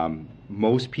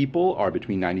 Most people are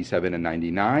between 97 and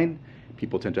 99.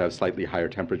 People tend to have slightly higher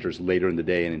temperatures later in the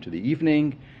day and into the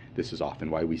evening. This is often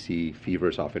why we see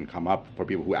fevers often come up for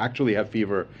people who actually have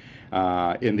fever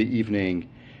in the evening.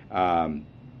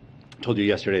 Told you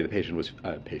yesterday the patient was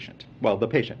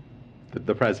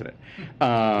the president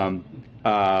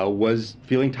was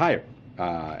feeling tired,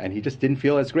 and he just didn't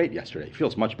feel as great yesterday. He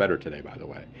feels much better today, by the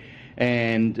way.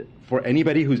 And for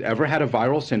anybody who's ever had a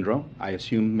viral syndrome, I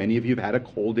assume many of you have had a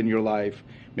cold in your life,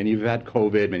 many of you have had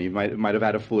COVID, many of you might have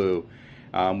had a flu.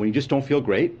 When you just don't feel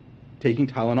great, taking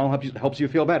Tylenol helps you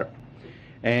feel better.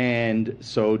 And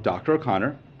so Dr.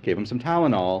 O'Connor gave him some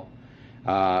Tylenol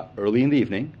early in the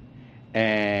evening,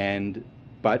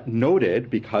 but noted,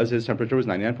 because his temperature was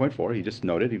 99.4, he just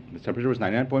noted his temperature was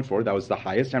 99.4. That was the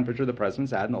highest temperature the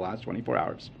president's had in the last 24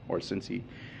 hours, or since he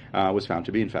was found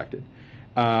to be infected.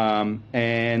 And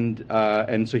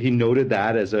so he noted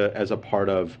that as a part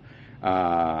of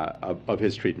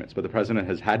his treatments. But the president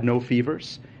has had no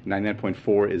fevers.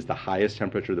 99.4 is the highest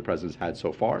temperature the president's had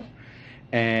so far,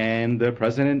 and the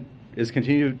president is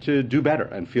continuing to do better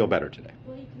and feel better today.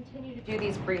 Will you continue to do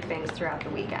these briefings throughout the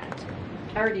weekend?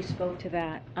 I already spoke to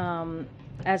that. I may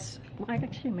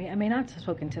not have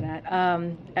spoken to that.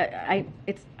 I'm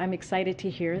excited to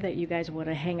hear that you guys want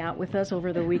to hang out with us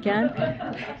over the weekend.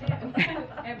 As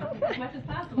much as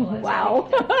possible. Wow.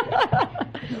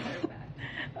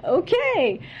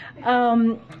 Okay.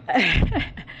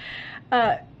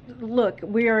 Look,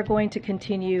 we are going to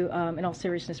continue, in all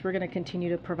seriousness, we're going to continue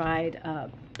to provide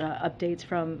updates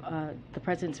from the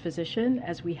president's physician,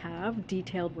 as we have,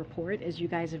 detailed report as you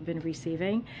guys have been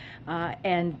receiving,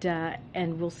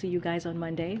 and we'll see you guys on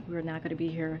Monday. We're not going to be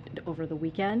here over the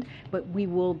weekend, but we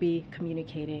will be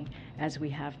communicating as we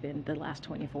have been the last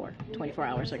 24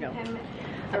 hours ago.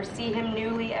 Or see him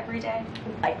newly every day?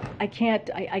 I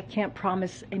can't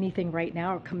promise anything right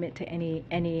now or commit to any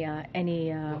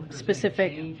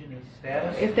specific.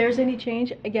 If there's any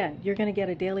change, again, you're going to get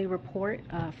a daily report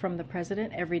from the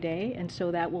president every day, and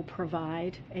so that will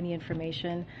provide any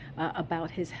information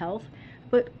about his health.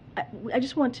 But I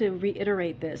just want to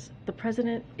reiterate this: the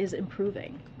president is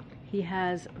improving. He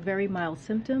has very mild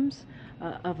symptoms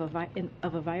of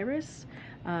a virus,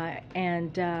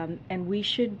 and we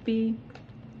should be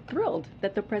thrilled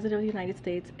that the president of the United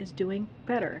States is doing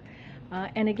better.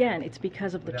 And again, it's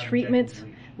because of the treatments.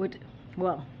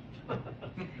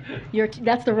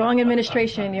 That's the wrong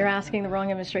administration. You're asking the wrong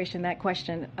administration that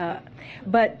question.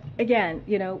 But again,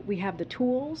 we have the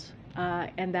tools,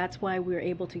 and that's why we're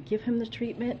able to give him the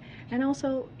treatment. And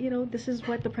also, this is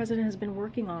what the president has been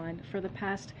working on for the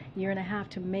past year and a half,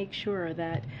 to make sure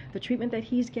that the treatment that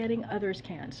he's getting, others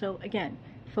can. So again,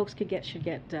 folks should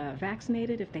get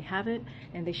vaccinated if they haven't,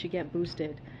 and they should get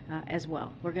boosted as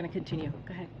well. We're going to continue.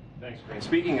 Go ahead. Thanks, Karine.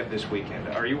 Speaking of this weekend,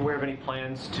 are you aware of any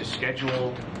plans to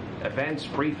schedule events,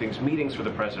 briefings, meetings for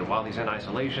the president while he's in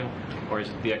isolation, or is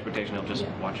it the expectation he'll just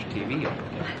watch TV?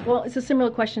 Well, it's a similar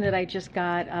question that I just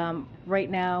got.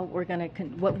 Right now, we're going to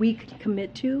what we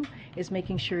commit to is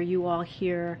making sure you all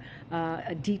hear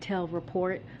a detailed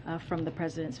report from the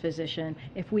president's physician.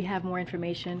 If we have more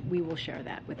information, we will share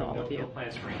that with all of you. No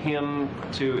plans for him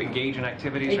to engage in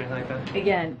activities or anything like that?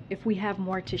 Again, if we have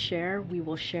more to share, we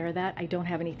will share that. I don't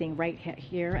have anything right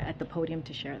here at the podium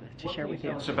to share with you. What can you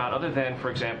tell us about, other than,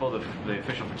 for example, the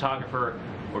official photographer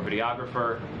or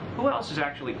videographer, who else is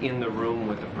actually in the room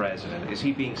with the president? Is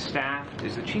he being staffed?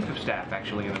 Is the chief of staff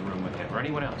actually in the room with him, or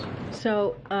anyone else?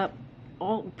 So,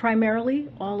 primarily,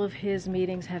 all of his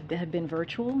meetings have been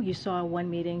virtual. You saw one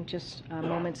meeting just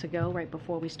moments ago, right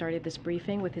before we started this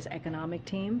briefing, with his economic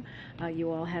team.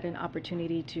 You all had an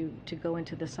opportunity to go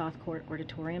into the South Court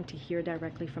Auditorium to hear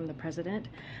directly from the president.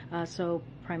 So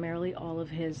primarily, all of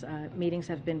his meetings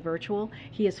have been virtual.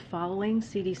 He is following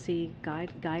CDC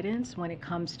guidance when it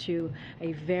comes to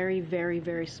a very, very,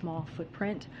 very small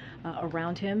footprint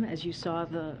around him. As you saw,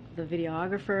 the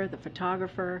videographer, the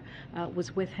photographer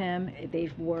was with him. They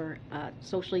were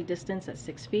socially distanced at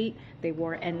 6 feet. They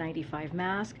wore N95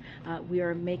 mask. We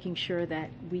are making sure that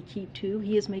we keep to.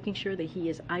 He is making sure that he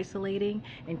is isolating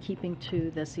and keeping to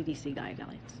the CDC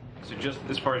guidelines. So just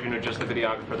as far as you know, just the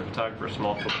videographer, the photographer,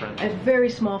 small footprint? A very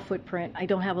small footprint. I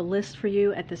don't have a list for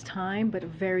you at this time, but a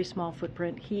very small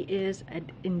footprint. He is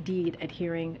indeed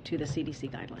adhering to the CDC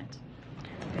guidelines.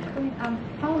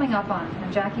 Following up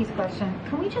on Jackie's question,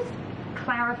 can we just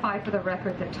clarify for the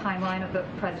record the timeline of the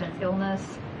president's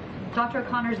illness? Dr.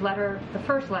 O'Connor's letter, the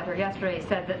first letter yesterday,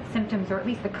 said that symptoms, or at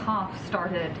least the cough,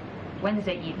 started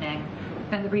Wednesday evening.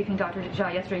 In the briefing, Dr.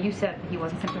 Jha, yesterday you said he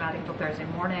wasn't symptomatic until Thursday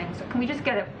morning. So can we just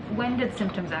get it, when did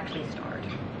symptoms actually start?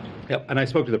 Yep, and I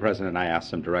spoke to the president and I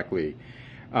asked him directly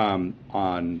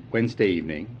on Wednesday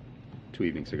evening, 2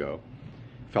 evenings ago.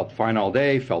 Felt fine all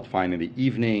day, felt fine in the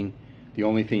evening. The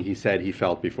only thing he said he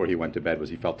felt before he went to bed was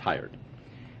he felt tired.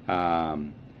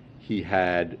 He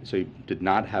did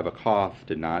not have a cough,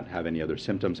 did not have any other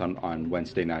symptoms on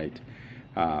Wednesday night.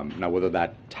 Now, whether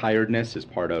that tiredness is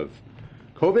part of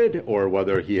COVID or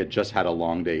whether he had just had a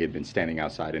long day, he had been standing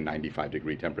outside in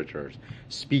 95-degree temperatures,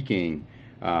 speaking.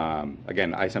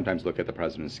 Again, I sometimes look at the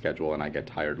president's schedule and I get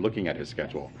tired looking at his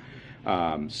schedule. We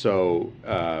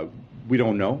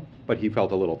don't know, but he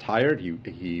felt a little tired.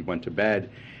 He went to bed,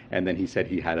 and then he said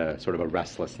he had a sort of a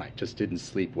restless night, just didn't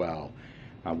sleep well,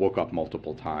 woke up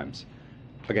multiple times.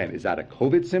 Again, is that a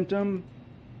COVID symptom?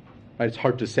 It's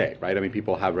hard to say, right? I mean,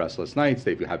 people have restless nights.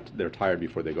 They're tired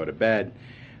before they go to bed.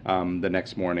 The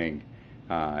next morning,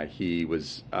 he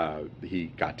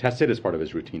got tested as part of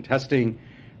his routine testing.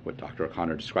 What Dr.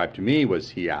 O'Connor described to me was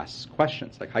he asked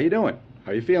questions like, how you doing?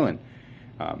 How you feeling?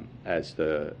 As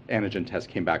the antigen test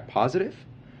came back positive,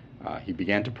 he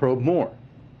began to probe more.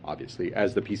 Obviously,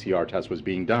 as the PCR test was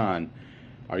being done,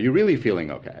 are you really feeling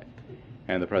okay?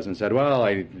 And the president said, well,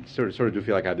 I sort of do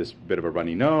feel like I have this bit of a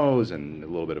runny nose and a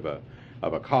little bit of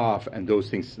a cough, and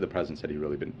those things the president said he'd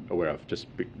really been aware of just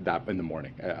that in the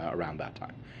morning, around that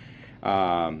time.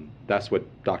 That's what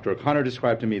Dr. O'Connor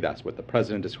described to me. That's what the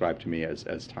president described to me as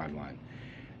timeline.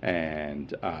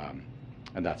 And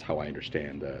that's how I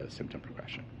understand the symptom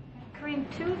progression. Karine,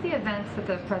 two of the events that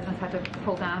the president's had to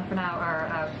pull down for now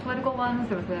are political ones.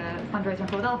 There was the fundraiser in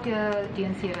Philadelphia,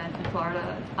 DNC event in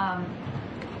Florida.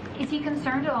 Is he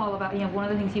concerned at all about, one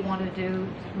of the things he wanted to do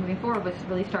moving forward was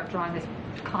really start drawing this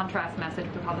contrast message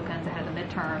with Republicans ahead of the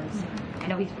midterms? I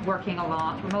know he's working a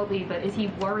lot remotely, but is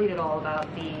he worried at all about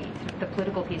the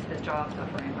political piece of his job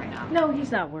suffering right now? No,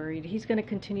 he's not worried. He's going to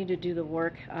continue to do the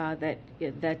work that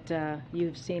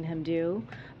you've seen him do.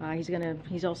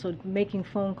 He's also making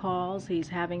phone calls. He's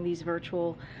having these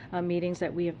virtual meetings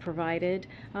that we have provided.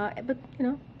 But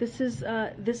this is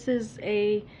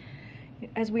a,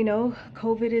 as we know,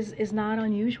 COVID is not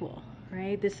unusual,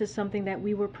 right? This is something that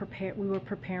we were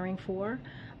preparing for.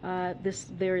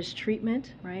 There is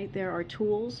treatment, right? There are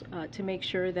tools to make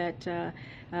sure that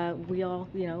we all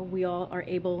are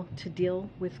able to deal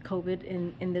with COVID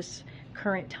in this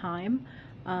current time,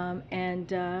 and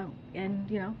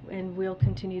we'll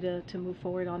continue to move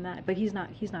forward on that. But he's not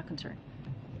concerned.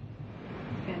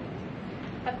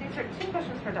 These are two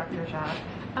questions for Dr. Jha.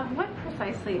 What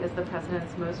precisely is the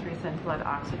president's most recent blood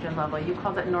oxygen level? You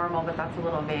called it normal, but that's a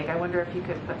little vague. I wonder if you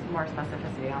could put some more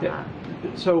specificity on that.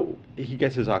 So he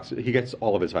gets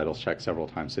all of his vitals checked several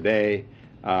times a day,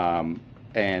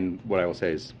 and what I will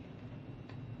say is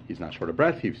he's not short of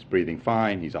breath. He's breathing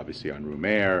fine. He's obviously on room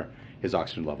air. His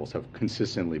oxygen levels have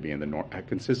consistently been in the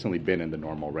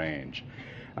normal range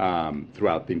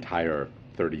throughout the entire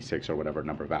 36 or whatever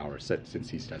number of hours since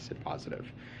he's tested positive.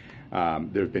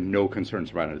 There have been no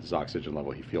concerns around his oxygen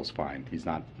level. He feels fine. He's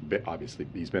not, obviously,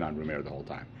 he's been on room air the whole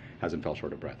time. Hasn't felt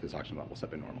short of breath. His oxygen levels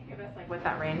have been normal. Give us what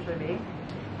that range would be.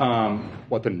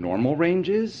 What the normal range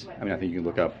is? I mean, I think you can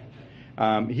look up.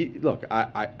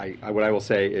 What I will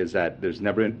say is that there's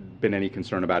never been any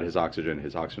concern about his oxygen.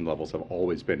 His oxygen levels have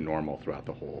always been normal throughout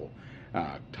the whole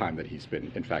time that he's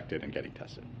been infected and getting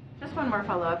tested. Just one more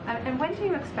follow-up. And when do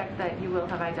you expect that you will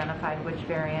have identified which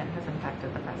variant has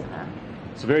infected the president?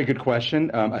 It's a very good question.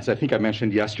 As I think I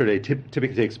mentioned yesterday,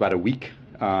 typically takes about a week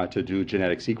to do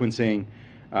genetic sequencing.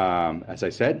 As I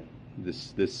said,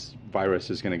 this virus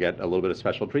is going to get a little bit of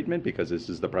special treatment because this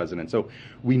is the president. So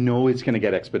we know it's going to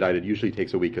get expedited. Usually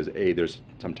takes a week because there's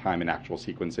some time in actual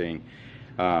sequencing.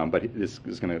 But this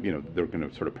is going to, they're going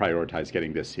to sort of prioritize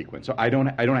getting this sequence. So I don't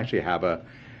actually have a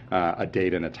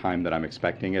date and a time that I'm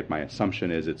expecting it. My assumption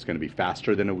is it's going to be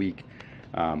faster than a week,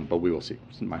 but we will see.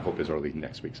 My hope is early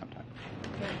next week sometime.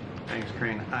 Thanks,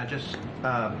 Karine. Just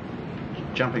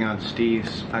jumping on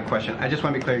Steve's question, I just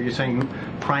want to be clear. You're saying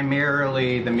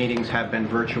primarily the meetings have been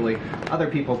virtually. Other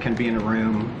people can be in a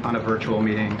room on a virtual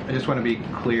meeting. I just want to be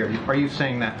clear. Are you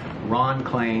saying that Ron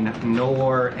Klain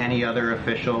nor any other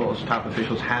officials, top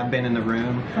officials, have been in the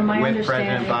room with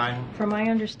President Biden? From my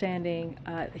understanding,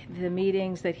 the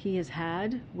meetings that he has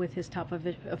had with his top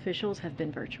officials have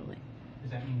been virtually.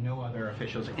 Does that mean no other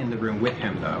officials in the room with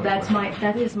him, though?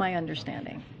 That is my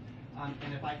understanding.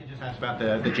 And if I could just ask about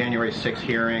the January 6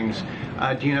 hearings,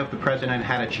 do you know if the president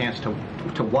had a chance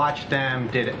to watch them,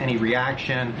 did any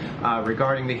reaction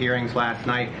regarding the hearings last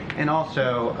night? And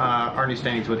also, our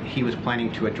understanding is he was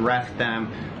planning to address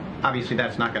them. Obviously,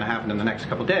 that's not going to happen in the next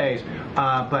couple days,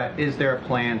 but is there a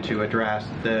plan to address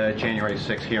the January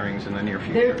 6 hearings in the near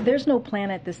future? There's no plan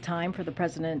at this time for the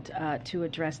president to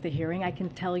address the hearing. I can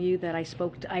tell you that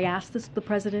I asked the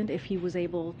president if he was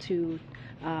able to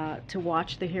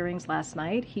watch the hearings last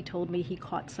night. He told me he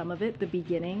caught some of it, the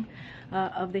beginning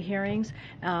of the hearings.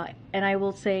 And I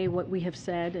will say what we have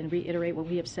said and reiterate what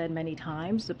we have said many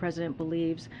times. The president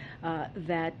believes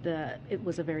that it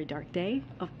was a very dark day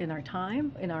in our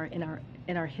time, in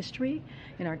our history,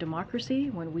 in our democracy,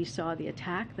 when we saw the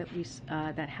attack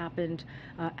that happened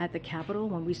at the Capitol,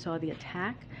 when we saw the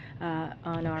attack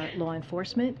on our law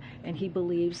enforcement, and he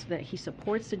believes that he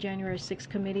supports the January 6th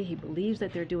committee. He believes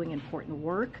that they're doing important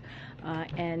work,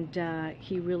 and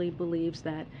he really believes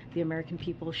that the American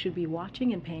people should be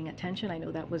watching and paying attention. I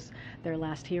know that was their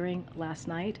last hearing last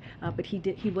night, but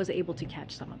he was able to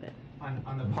catch some of it.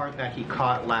 On the part that he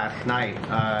caught last night,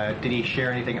 did he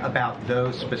share anything about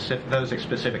those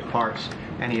specific parts?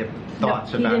 Any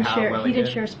thoughts about how well he did? He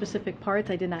didn't share specific parts.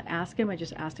 I did not ask him. I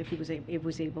just asked if he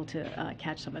was able to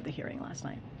catch some of the hearing last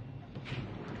night.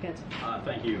 Yes.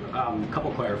 Thank you.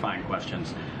 Couple clarifying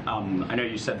questions. I know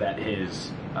you said that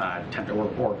his temperature,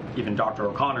 or even Dr.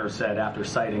 O'Connor said after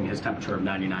citing his temperature of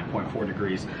 99.4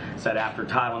 degrees, said after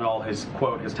Tylenol, his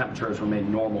temperature has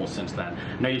remained normal since then.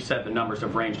 I know you said the numbers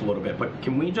have ranged a little bit, but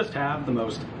can we just have the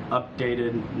most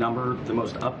updated number, the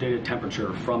most updated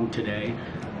temperature from today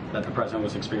that the president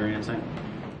was experiencing?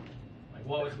 Like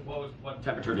what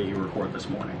temperature did he record this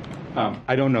morning?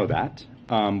 I don't know that.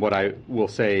 What I will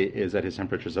say is that his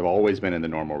temperatures have always been in the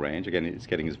normal range. Again, he's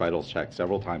getting his vitals checked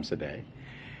several times a day.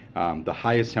 The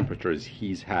highest temperatures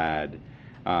he's had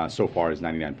so far is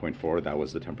 99.4. That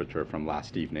was the temperature from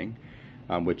last evening,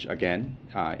 which again,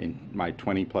 in my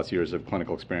 20 plus years of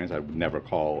clinical experience, I would never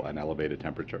call an elevated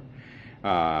temperature.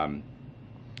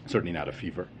 Certainly not a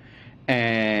fever.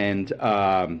 And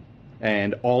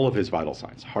all of his vital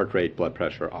signs, heart rate, blood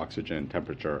pressure, oxygen,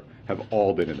 temperature, have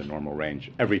all been in the normal range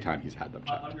every time he's had them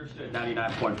checked. Understood.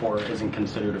 99.4 isn't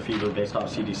considered a fever based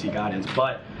off CDC guidance,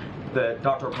 but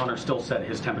Dr. O'Connor still said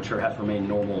his temperature has remained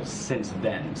normal since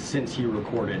then, since he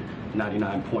recorded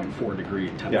 99.4 degree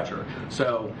temperature. Yeah.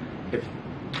 So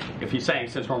if he's saying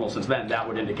since normal since then, that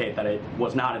would indicate that it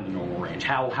was not in the normal range.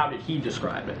 How did he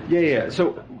describe it? Yeah.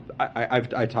 So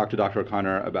I talked to Dr.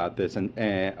 O'Connor about this, and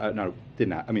no, did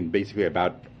not. I mean, basically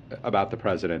about the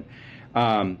president.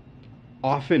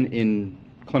 Often in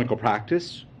clinical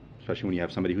practice, especially when you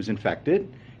have somebody who's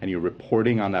infected and you're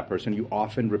reporting on that person, you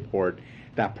often report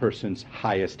that person's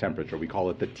highest temperature. We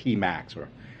call it the Tmax, or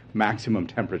maximum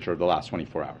temperature of the last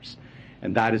 24 hours.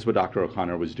 And that is what Dr.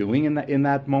 O'Connor was doing in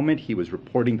that moment. He was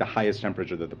reporting the highest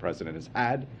temperature that the president has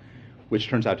had, which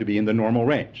turns out to be in the normal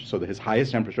range. So his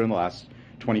highest temperature in the last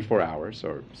 24 hours,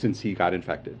 or since he got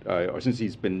infected, or since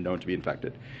he's been known to be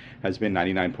infected, has been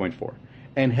 99.4,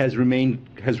 and has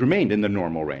remained in the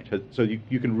normal range. So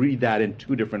you can read that in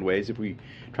two different ways if we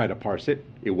try to parse it.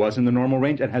 It was in the normal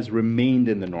range and has remained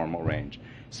in the normal range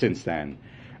since then.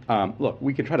 Look,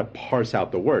 we can try to parse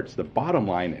out the words. The bottom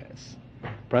line is,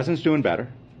 president's doing better.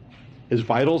 His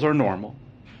vitals are normal.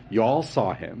 You all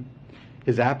saw him.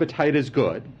 His appetite is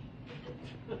good.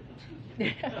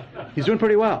 He's doing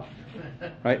pretty well,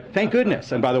 right? Thank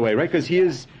goodness. And by the way, right,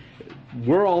 because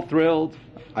we're all thrilled.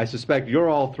 I suspect you're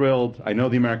all thrilled. I know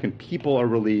the American people are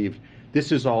relieved.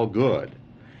 This is all good.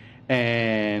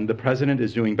 And the president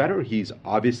is doing better. He's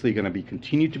obviously going to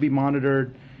continue to be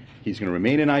monitored. He's going to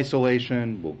remain in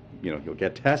isolation. He'll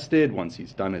get tested once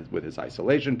he's done with his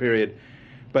isolation period.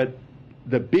 But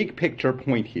the big picture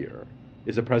point here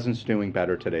is the president's doing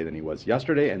better today than he was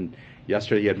yesterday. And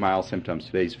yesterday he had mild symptoms.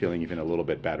 Today he's feeling even a little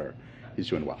bit better. He's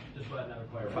doing well. Just to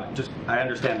clarify. I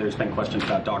understand there's been questions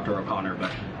about Dr. O'Connor, but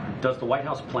does the White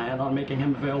House plan on making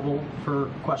him available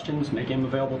for questions, making him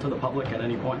available to the public at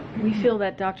any point? We feel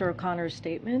that Dr. O'Connor's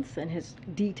statements and his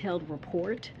detailed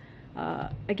report,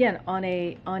 again, on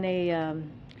a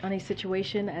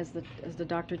situation, as the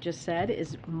doctor just said,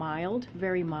 is mild,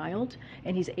 very mild,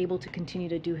 and he's able to continue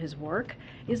to do his work,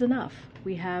 is enough.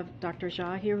 We have Dr.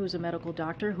 Jha here, who's a medical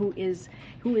doctor, who is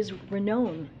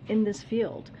renowned in this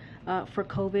field for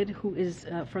COVID, who is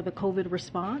for the COVID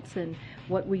response and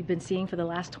what we've been seeing for the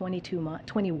last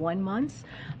 21 months.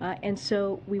 And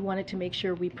so we wanted to make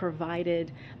sure we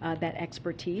provided that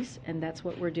expertise, and that's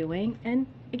what we're doing. And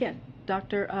again,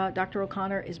 Dr.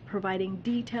 O'Connor is providing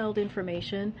detailed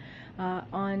information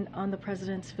on the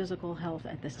president's physical health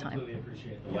at this time. Completely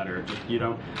appreciate the letter. You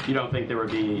don't think there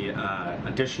would be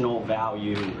additional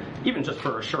value, even just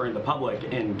for assuring the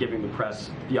public and giving the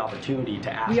press the opportunity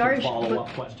to ask follow-up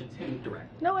questions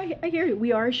indirectly? No, I hear you.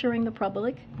 We are assuring the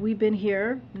public. We've been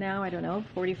here now, I don't know,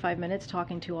 45 minutes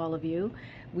talking to all of you.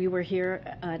 We were here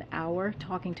an hour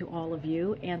talking to all of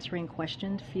you, answering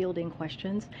questions, fielding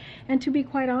questions. And to be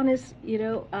quite honest,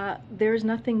 there's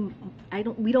nothing,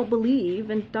 we don't believe,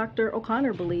 and Dr.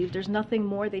 O'Connor believes, there's nothing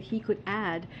more that he could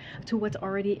add to what's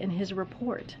already in his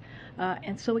report.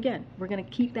 And so again, we're going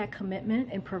to keep that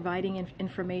commitment in providing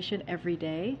information every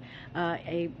day,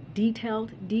 a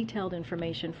detailed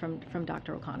information from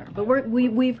Dr. O'Connor. But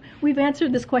we've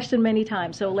answered this question many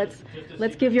times, so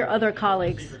let's give your other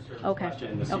colleagues. Okay.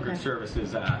 The Secret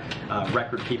Service's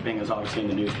record keeping is obviously in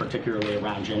the news, particularly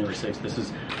around January 6th. This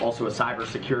is also a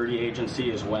cybersecurity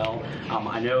agency as well.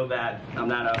 I know that I'm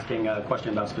not asking a question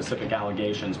about specific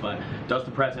allegations, but does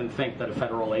the president think that a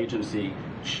federal agency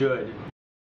should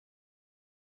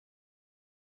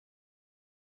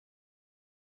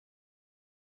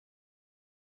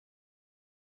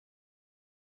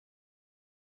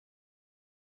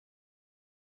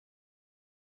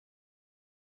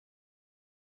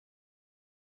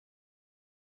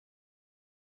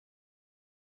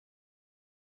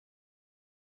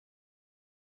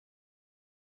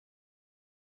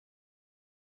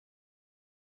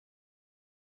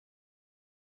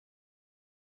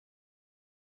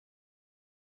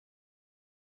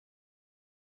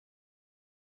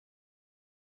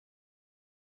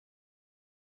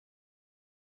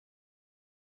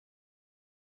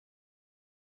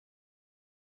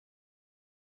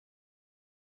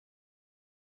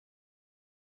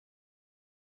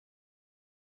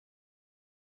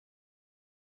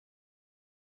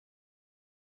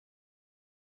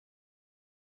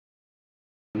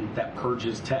that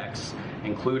purges texts,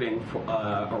 including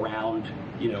around,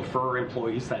 for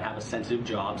employees that have a sensitive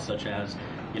job, such as,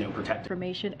 protecting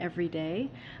information every day,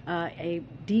 a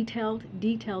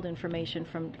detailed information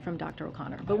from Dr.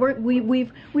 O'Connor. But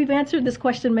we've answered this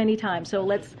question many times, so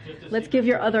let's give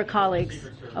your other colleagues.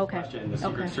 Okay. The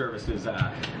Secret Service's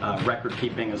record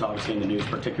keeping is obviously in the news,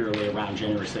 particularly around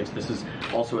January 6th. This is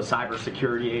also a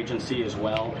cybersecurity agency as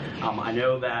well. I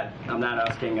know that I'm not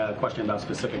asking a question about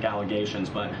specific allegations,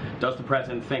 but does the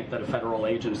president think that a federal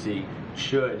agency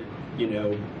should,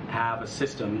 have a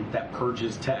system that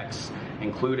purges texts,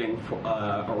 including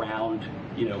around,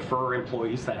 for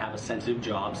employees that have a sensitive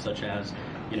job, such as,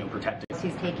 protecting?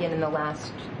 He's taken in the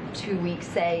last 2 weeks,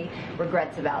 say,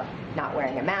 regrets about not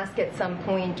wearing a mask at some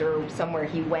point or somewhere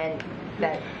he went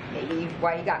that maybe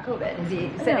why he got COVID. Has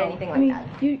he said anything like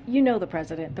that? You know the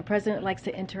president. The president likes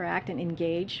to interact and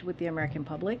engage with the American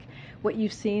public. What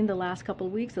you've seen the last couple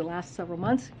of weeks, the last several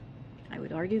months, I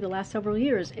would argue the last several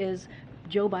years, is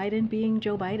Joe Biden being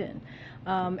Joe Biden.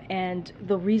 And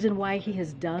the reason why he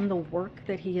has done the work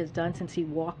that he has done since he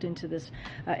walked into this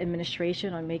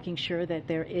administration on making sure that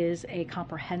there is a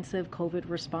comprehensive COVID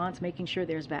response, making sure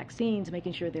there's vaccines,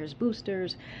 making sure there's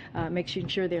boosters, making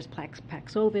sure there's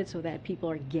Paxlovid so that people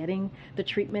are getting the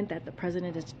treatment that the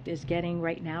president is getting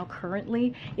right now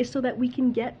currently, is so that we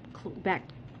can get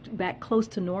back close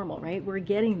to normal, right? We're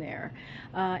getting there,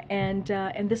 and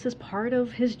this is part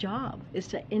of his job, is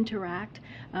to interact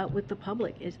with the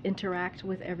public, is interact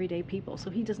with everyday people. So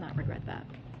he does not regret that.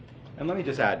 And let me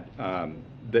just add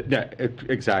that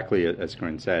exactly as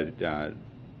Karine said,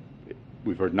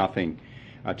 we've heard nothing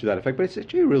to that effect. But it's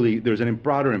actually really, there's a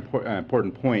broader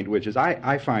important point, which is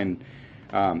I find,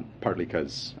 partly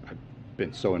because I've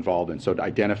been so involved and so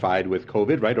identified with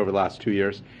COVID, right, over the last 2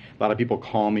 years. A lot of people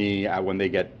call me when they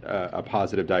get a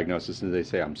positive diagnosis and they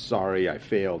say, I'm sorry, I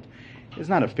failed. It's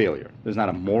not a failure. There's not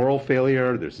a moral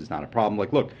failure. This is not a problem.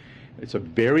 Like, look, it's a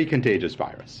very contagious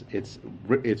virus.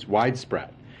 It's widespread.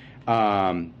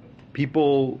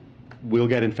 People will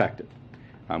get infected.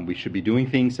 We should be doing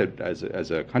things that, as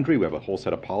a country, we have a whole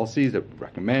set of policies that we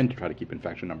recommend to try to keep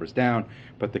infection numbers down.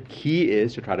 But the key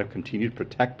is to try to continue to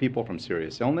protect people from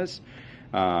serious illness.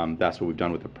 That's what we've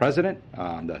done with the president.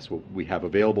 That's what we have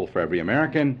available for every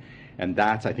American. And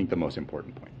that's, I think, the most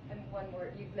important point. And one more,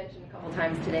 you've mentioned a couple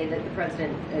times today that the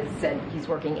president has said he's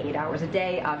working 8 hours a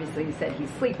day. Obviously, you said he's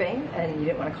sleeping, and you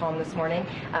didn't want to call him this morning.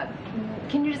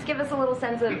 Can you just give us a little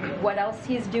sense of what else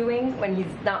he's doing when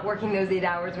he's not working those 8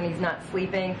 hours, when he's not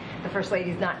sleeping? The First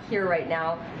Lady's not here right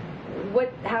now.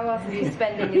 How else is he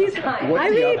spending his time?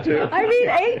 What's he up to? I mean,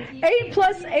 eight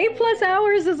plus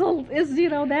hours is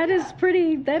that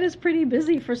is pretty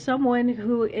busy for someone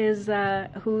who is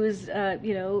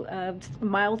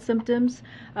mild symptoms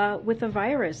with a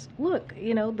virus. Look,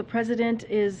 the president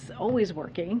is always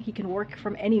working. He can work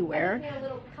from anywhere.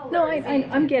 No,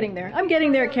 I'm getting there. I'm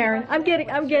getting there, Karen. I'm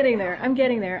getting there.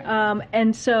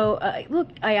 And so, look,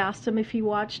 I asked him if he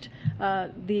watched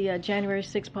the January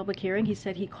 6th public hearing. He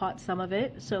said he caught some of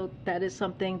it. So that is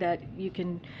something that you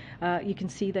can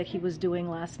see that he was doing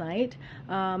last night.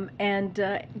 But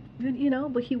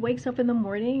he wakes up in the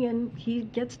morning and he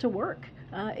gets to work.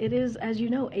 It is, as you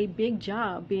know, a big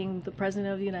job being the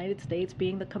President of the United States,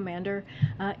 being the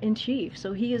Commander-in-Chief.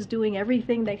 So he is doing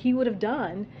everything that he would have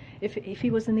done if he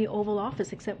was in the Oval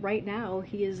Office, except right now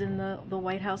he is in the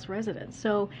White House residence.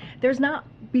 So there's not,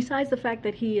 besides the fact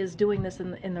that he is doing this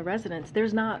in the residence,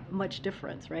 there's not much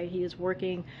difference, right? He is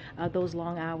working those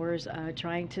long hours,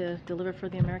 trying to deliver for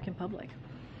the American public.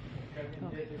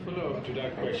 Follow up to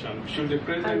that question, should the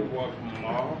president work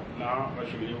more now or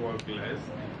should he work less?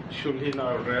 Should he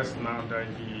not rest now that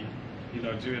he,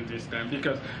 during this time?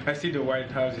 Because I see the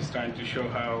White House is trying to show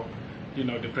how,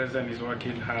 the president is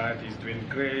working hard, he's doing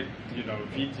great,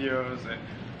 videos,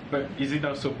 but is he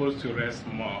not supposed to rest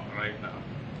more right now?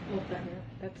 Well,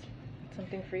 that's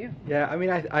something for you. Yeah, I mean,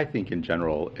 I think in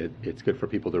general it's good for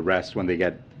people to rest when they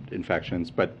get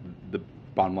infections, but the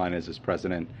bottom line is this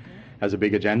president has a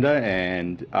big agenda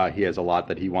and he has a lot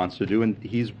that he wants to do, and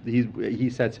he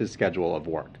sets his schedule of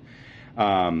work.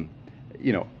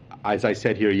 As I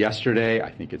said here yesterday, I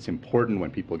think it's important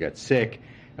when people get sick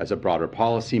as a broader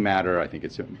policy matter. I think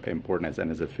it's important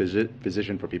as a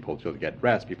physician for people to get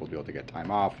rest, people to be able to get time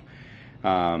off.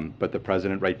 But the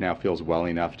president right now feels well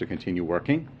enough to continue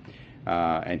working,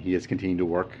 and he is continuing to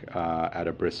work at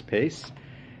a brisk pace.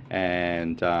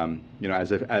 And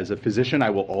as a physician, I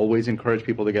will always encourage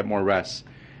people to get more rest.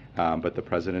 But the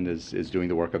president is doing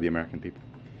the work of the American people.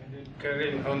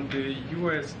 Karine, on the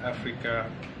U.S.-Africa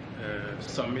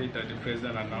summit that the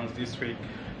president announced this week,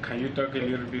 can you talk a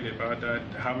little bit about that?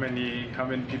 How many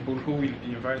people, who will be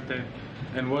invited,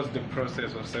 and what's the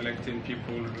process of selecting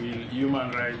people? Will human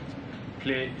rights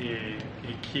play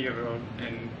a key role?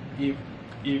 And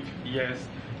if yes,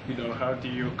 how do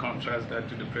you contrast that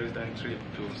to the president's trip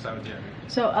to Saudi Arabia?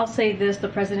 So I'll say this, the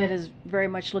president is very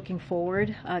much looking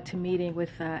forward to meeting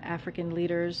with African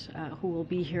leaders who will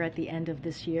be here at the end of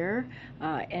this year.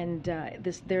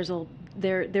 There's a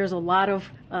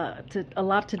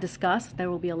lot to discuss. There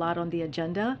will be a lot on the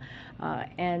agenda.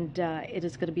 It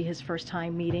is going to be his first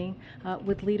time meeting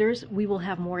with leaders. We will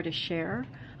have more to share.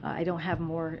 I don't have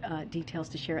more details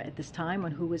to share at this time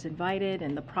on who was invited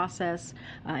and the process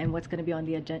and what's going to be on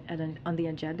the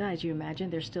agenda. As you imagine,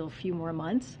 there's still a few more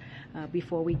months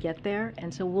before we get there,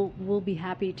 and so we'll be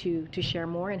happy to share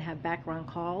more and have background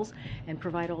calls and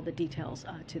provide all the details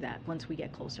to that once we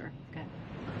get closer. Okay.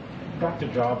 Dr.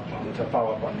 Jha, to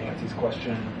follow up on Nancy's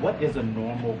question, what is a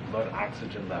normal blood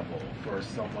oxygen level for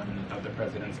someone of the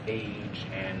president's age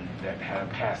and that have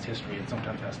past history and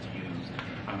sometimes has to use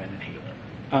an inhaler?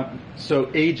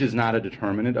 So age is not a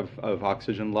determinant of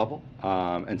oxygen level,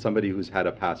 and somebody who's had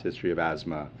a past history of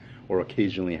asthma or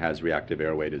occasionally has reactive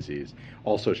airway disease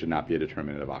also should not be a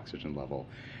determinant of oxygen level.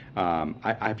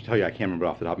 I have to tell you, I can't remember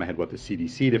off the top of my head what the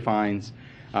CDC defines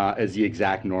as the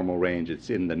exact normal range. It's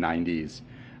in the 90s,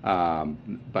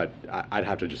 but I'd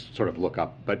have to just sort of look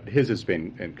up. But his has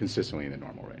been consistently in the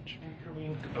normal range.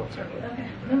 Oh, sorry.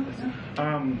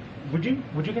 Would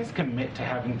you guys commit to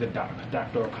having the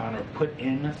Dr. O'Connor put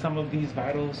in some of these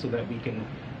vitals so that we can,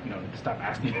 stop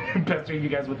asking, pestering you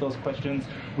guys with those questions?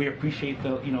 We appreciate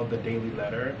the daily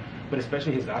letter, but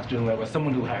especially his oxygen level. As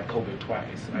someone who had COVID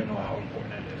twice, I know how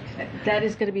important it is. That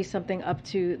is going to be something up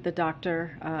to the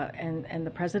doctor and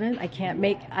the president. I can't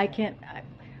make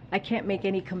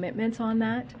any commitments on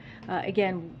that.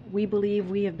 Again, we believe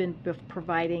we have been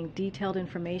providing detailed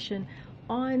information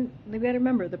on, you've got to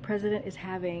remember, the president is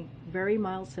having very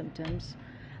mild symptoms.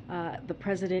 The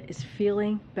president is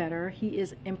feeling better. He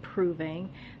is improving.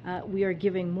 We are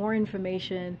giving more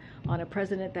information on a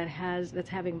president that's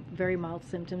having very mild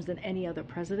symptoms than any other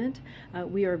president.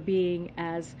 We are being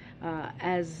as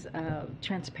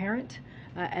transparent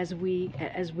as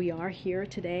we are here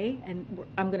today, and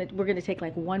we're gonna take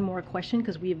like one more question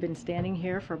because we have been standing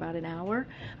here for about an hour,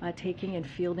 taking and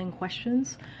fielding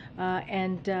questions,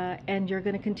 and you're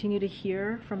going to continue to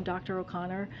hear from Dr.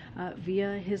 O'Connor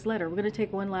via his letter. We're going to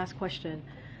take one last question.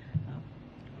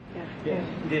 Yeah.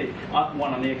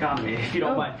 One on the economy, if you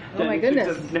don't mind. Oh my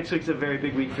goodness. Next week's a very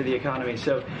big week for the economy.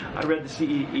 So I read the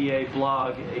CEA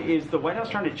blog. Is the White House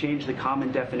trying to change the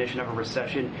common definition of a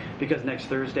recession because next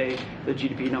Thursday the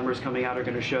GDP numbers coming out are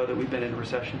going to show that we've been in a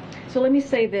recession? So let me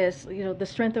say this, the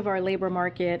strength of our labor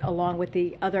market along with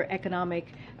the other economic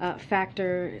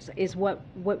factors is what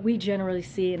we generally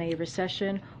see in a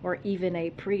recession, or even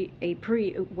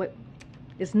what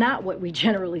is not what we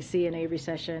generally see in a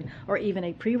recession or even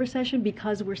a pre-recession,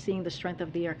 because we're seeing the strength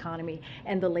of the economy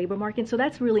and the labor market. So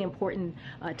that's really important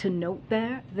to note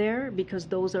there because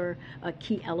those are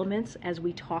key elements as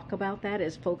we talk about that,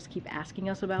 as folks keep asking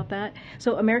us about that.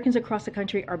 So Americans across the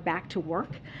country are back to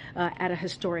work at a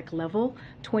historic level.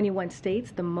 21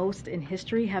 states, the most in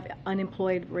history, have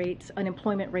unemployment rates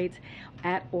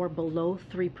at or below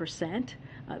 3%.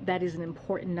 That is an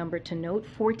important number to note.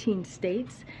 14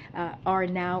 states are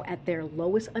now at their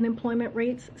lowest unemployment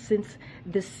rates since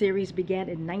this series began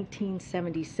in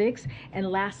 1976. And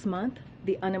last month,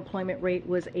 the unemployment rate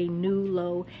was a new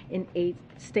low in 8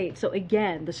 states. So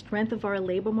again, the strength of our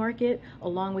labor market,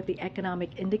 along with the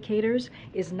economic indicators,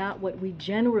 is not what we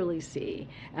generally see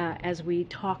as we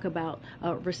talk about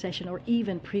recession or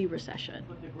even pre-recession.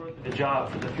 But the growth of the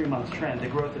job, for the 3-month trend, the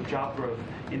growth of job growth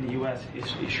in the U.S.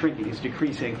 is shrinking, is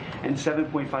decreasing, and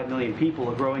 7.5 million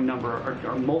people, a growing number,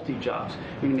 are multi-jobs,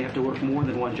 meaning they have to work more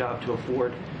than one job to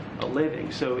afford a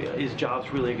living. So is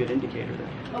jobs really a good indicator there?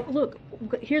 Oh, look,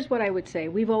 here's what I would say.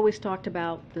 We've always talked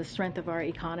about the strength of our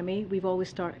economy. We've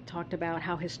always talked about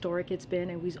how historic it's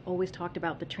been, and we've always talked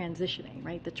about the transitioning,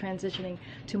 right? The transitioning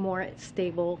to more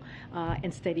stable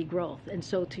and steady growth. And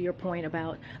so to your point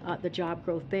about the job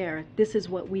growth there, this is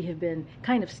what we have been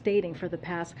kind of stating for the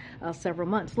past several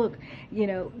months. Look,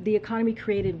 the economy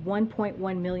created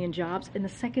 1.1 million jobs in the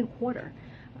second quarter.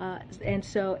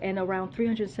 And around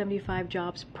 375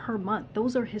 jobs per month.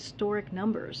 Those are historic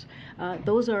numbers.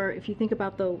 Those are, if you think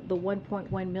about the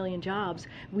 1.1 million jobs,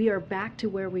 we are back to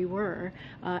where we were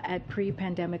at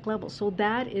pre-pandemic levels. So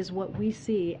that is what we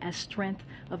see as strength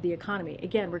of the economy.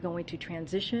 Again, we're going to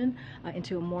transition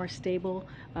into a more stable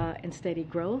and steady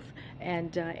growth,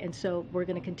 and so we're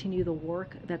going to continue the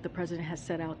work that the president has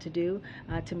set out to do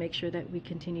to make sure that we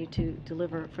continue to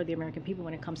deliver for the American people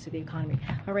when it comes to the economy.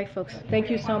 All right, folks. Thank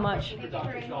you so much. For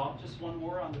Dr. Jha, just one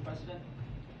more on the president.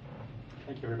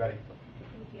 Thank you, everybody.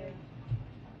 Thank you.